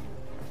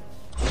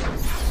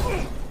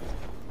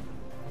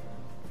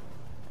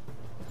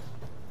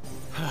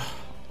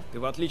 Ты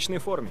в отличной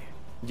форме.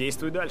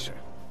 Действуй дальше.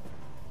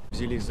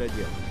 Взялись за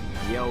дело.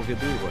 Я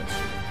уведу его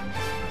отсюда.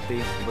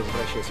 Ты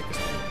возвращайся к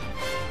остальным.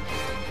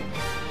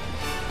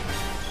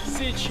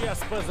 Сейчас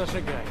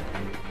позажигаю.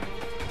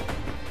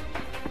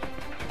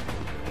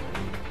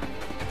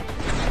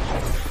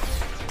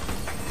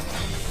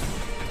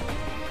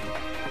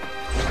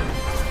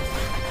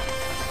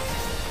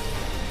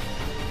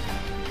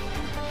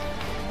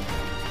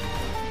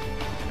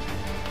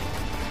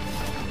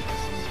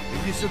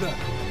 Иди сюда.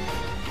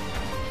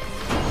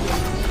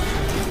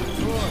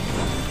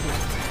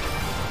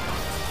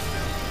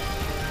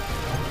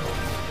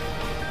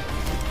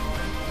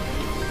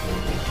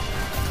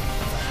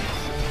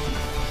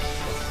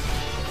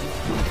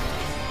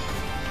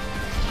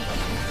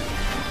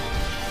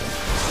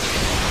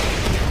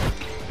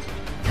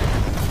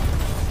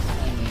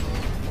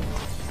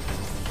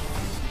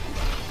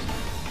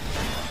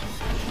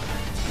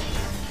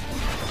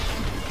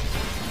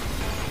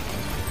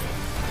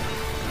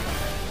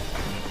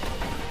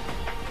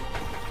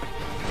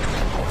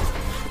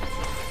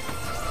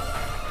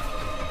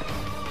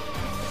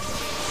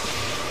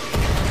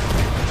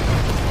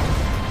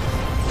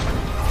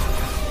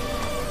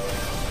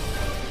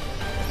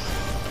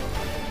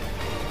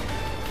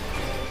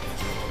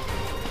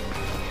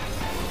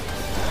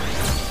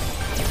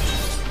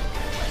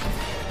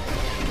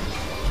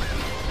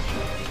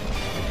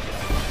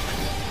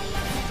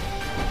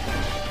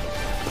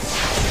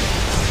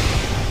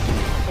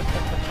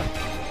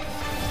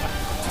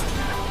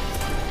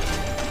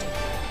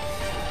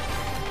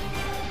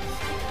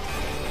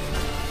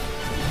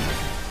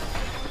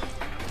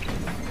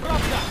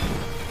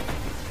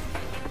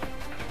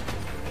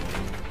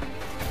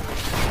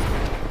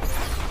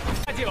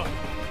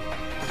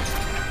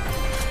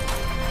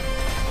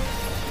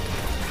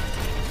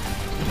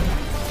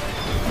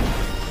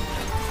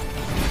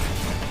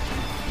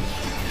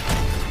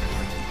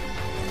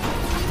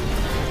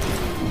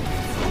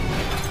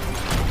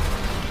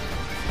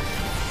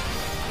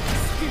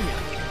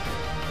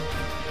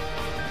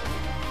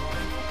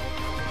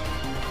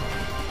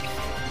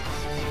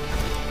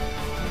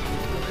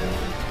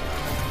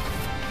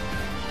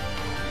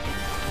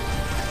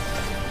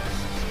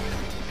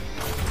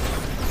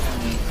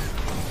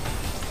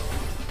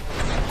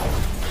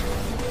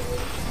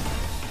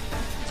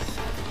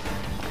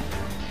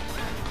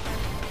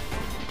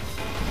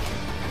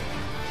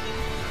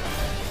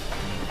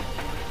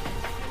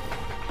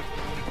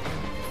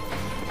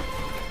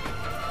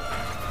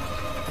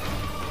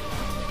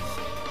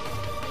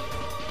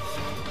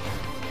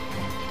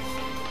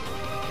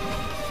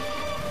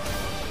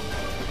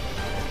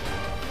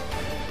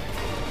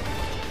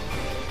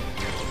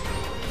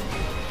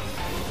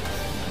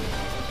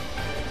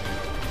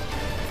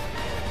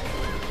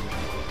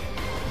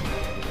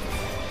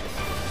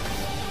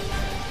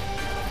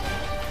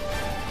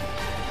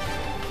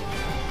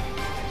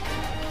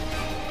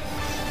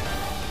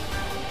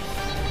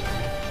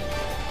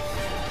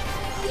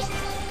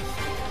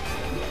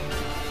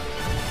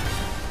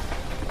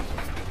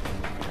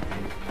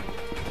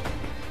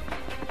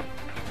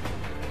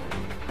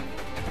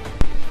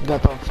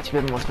 Готов,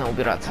 теперь можно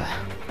убираться.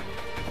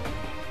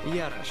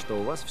 Я рад, что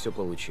у вас все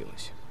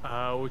получилось.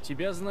 А у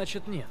тебя,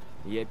 значит, нет.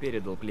 Я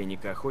передал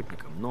пленника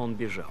охотникам, но он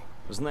бежал.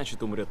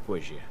 Значит, умрет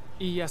позже.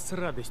 И я с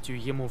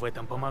радостью ему в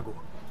этом помогу.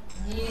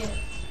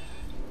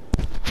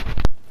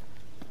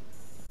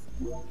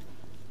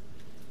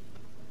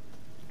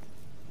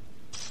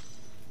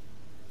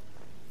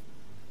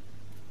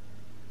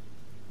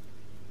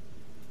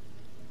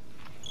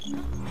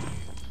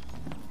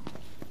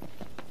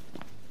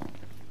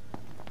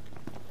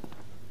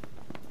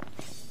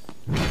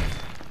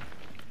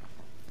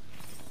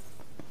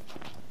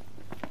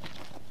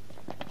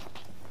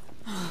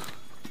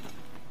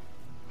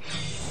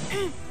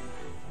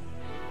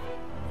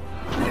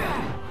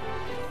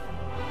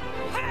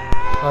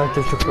 А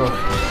это что?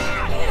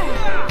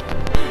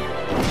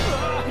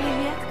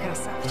 Привет,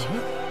 красавчик.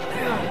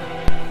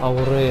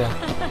 Аурея.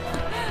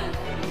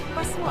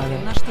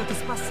 Посмотрим, на что ты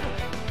способен.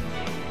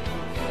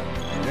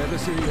 Это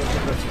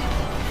серьезно, братья.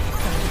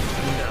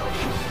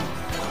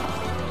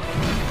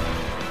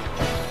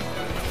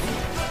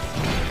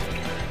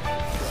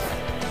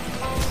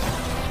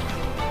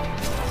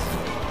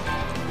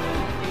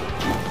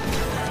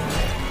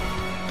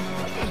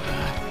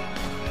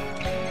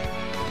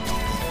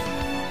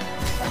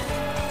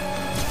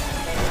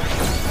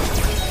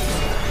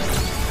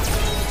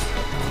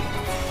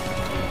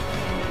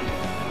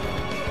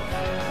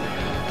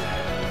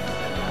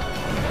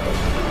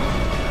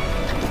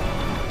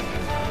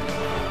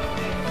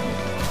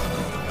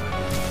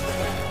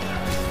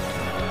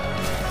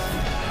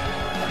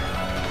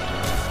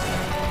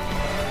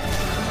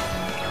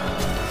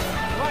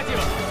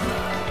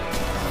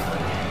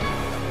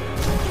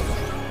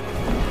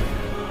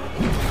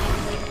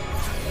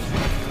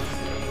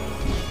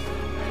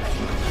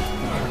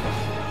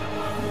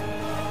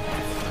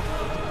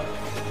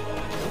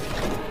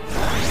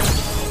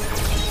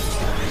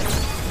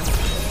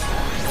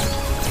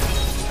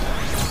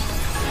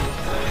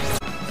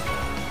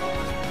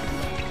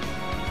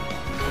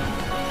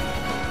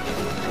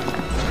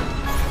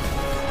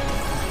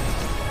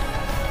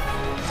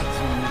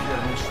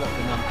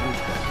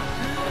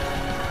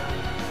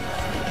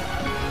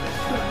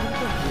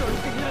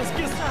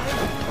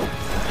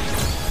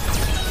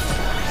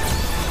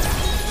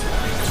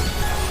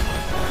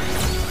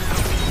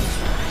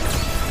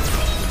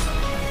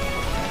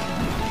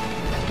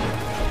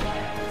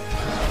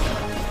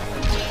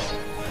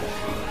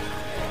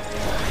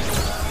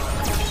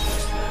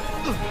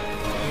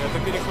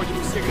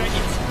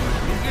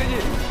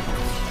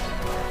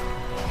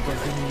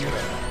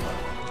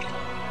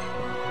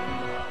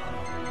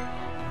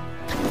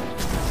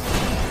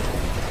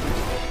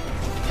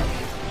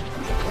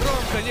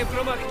 Ромка, не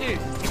промахнись!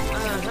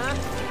 Ага.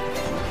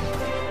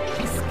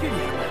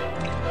 Скверно.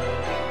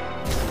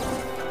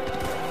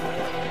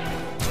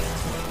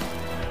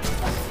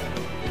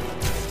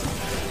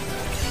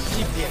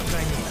 Тебе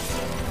конец.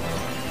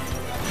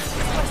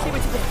 Спасибо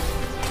тебе.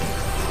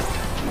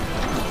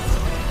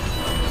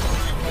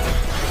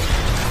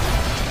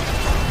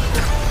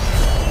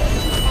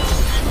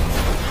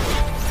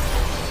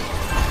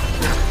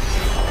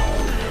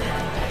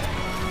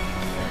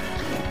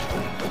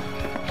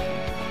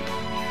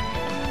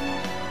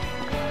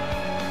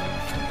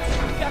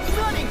 Как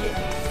новенький.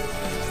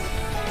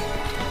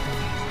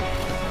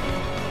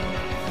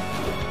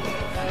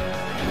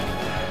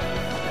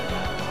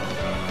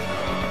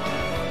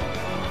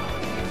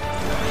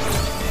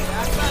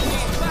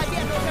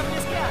 Победа уже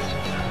близка!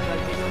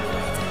 Только не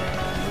унывайте.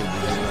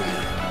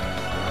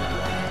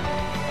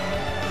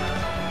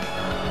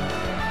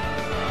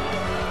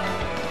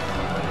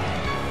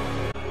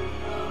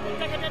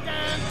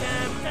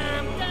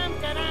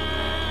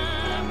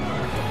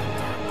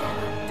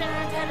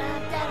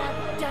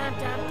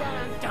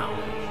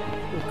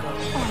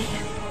 Ой,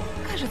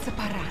 кажется,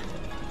 пора.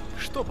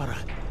 Что пора?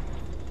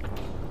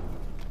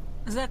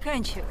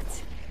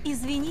 Заканчивать.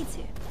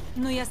 Извините,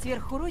 но я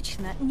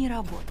сверхурочно не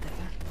работаю.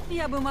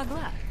 Я бы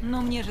могла,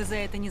 но мне же за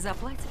это не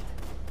заплатят.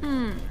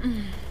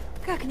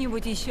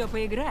 Как-нибудь еще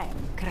поиграем,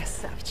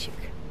 красавчик.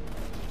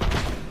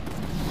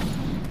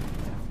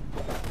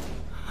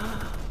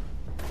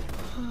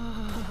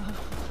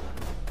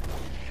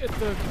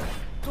 Это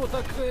кто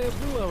такая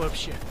была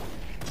вообще?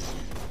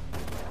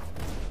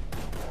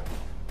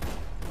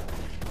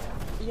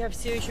 Я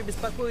все еще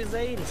беспокоюсь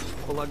за Ирис.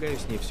 Полагаю,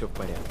 с ней все в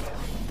порядке.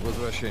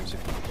 Возвращаемся.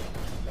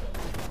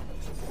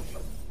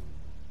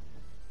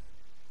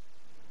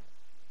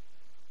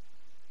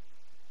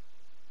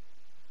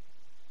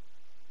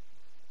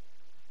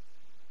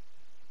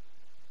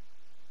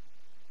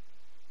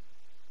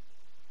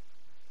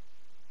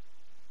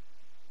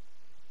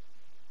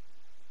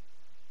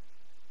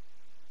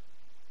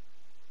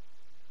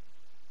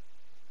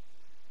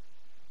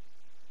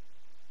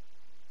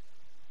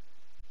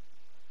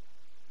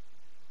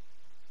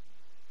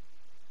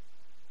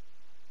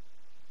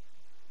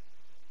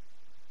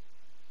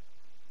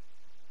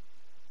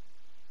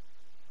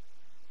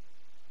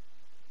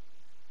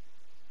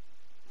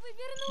 Вы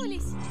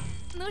вернулись.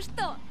 Ну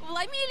что,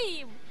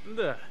 вломили им?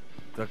 Да.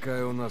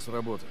 Такая у нас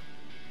работа.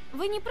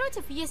 Вы не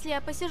против, если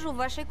я посижу в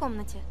вашей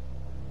комнате?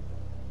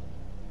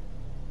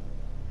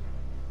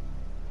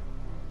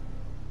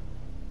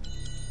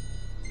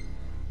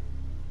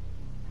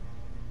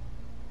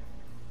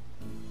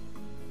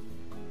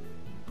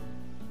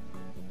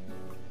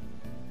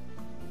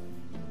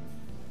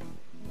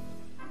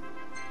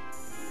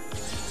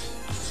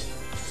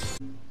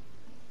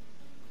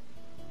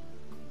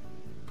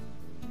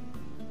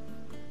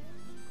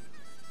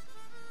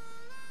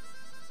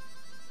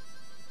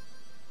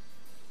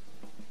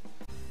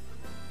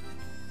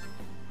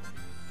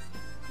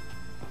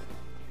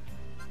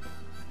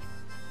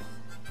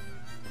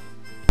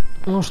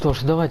 Ну что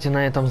ж, давайте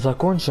на этом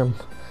закончим.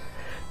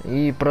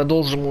 И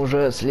продолжим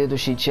уже в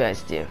следующей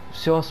части.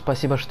 Все,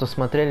 спасибо, что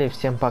смотрели.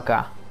 Всем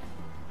пока.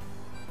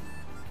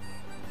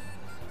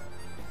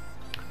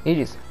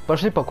 Ирис,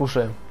 пошли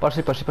покушаем.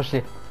 Пошли.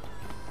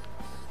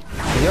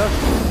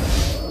 Идёшь?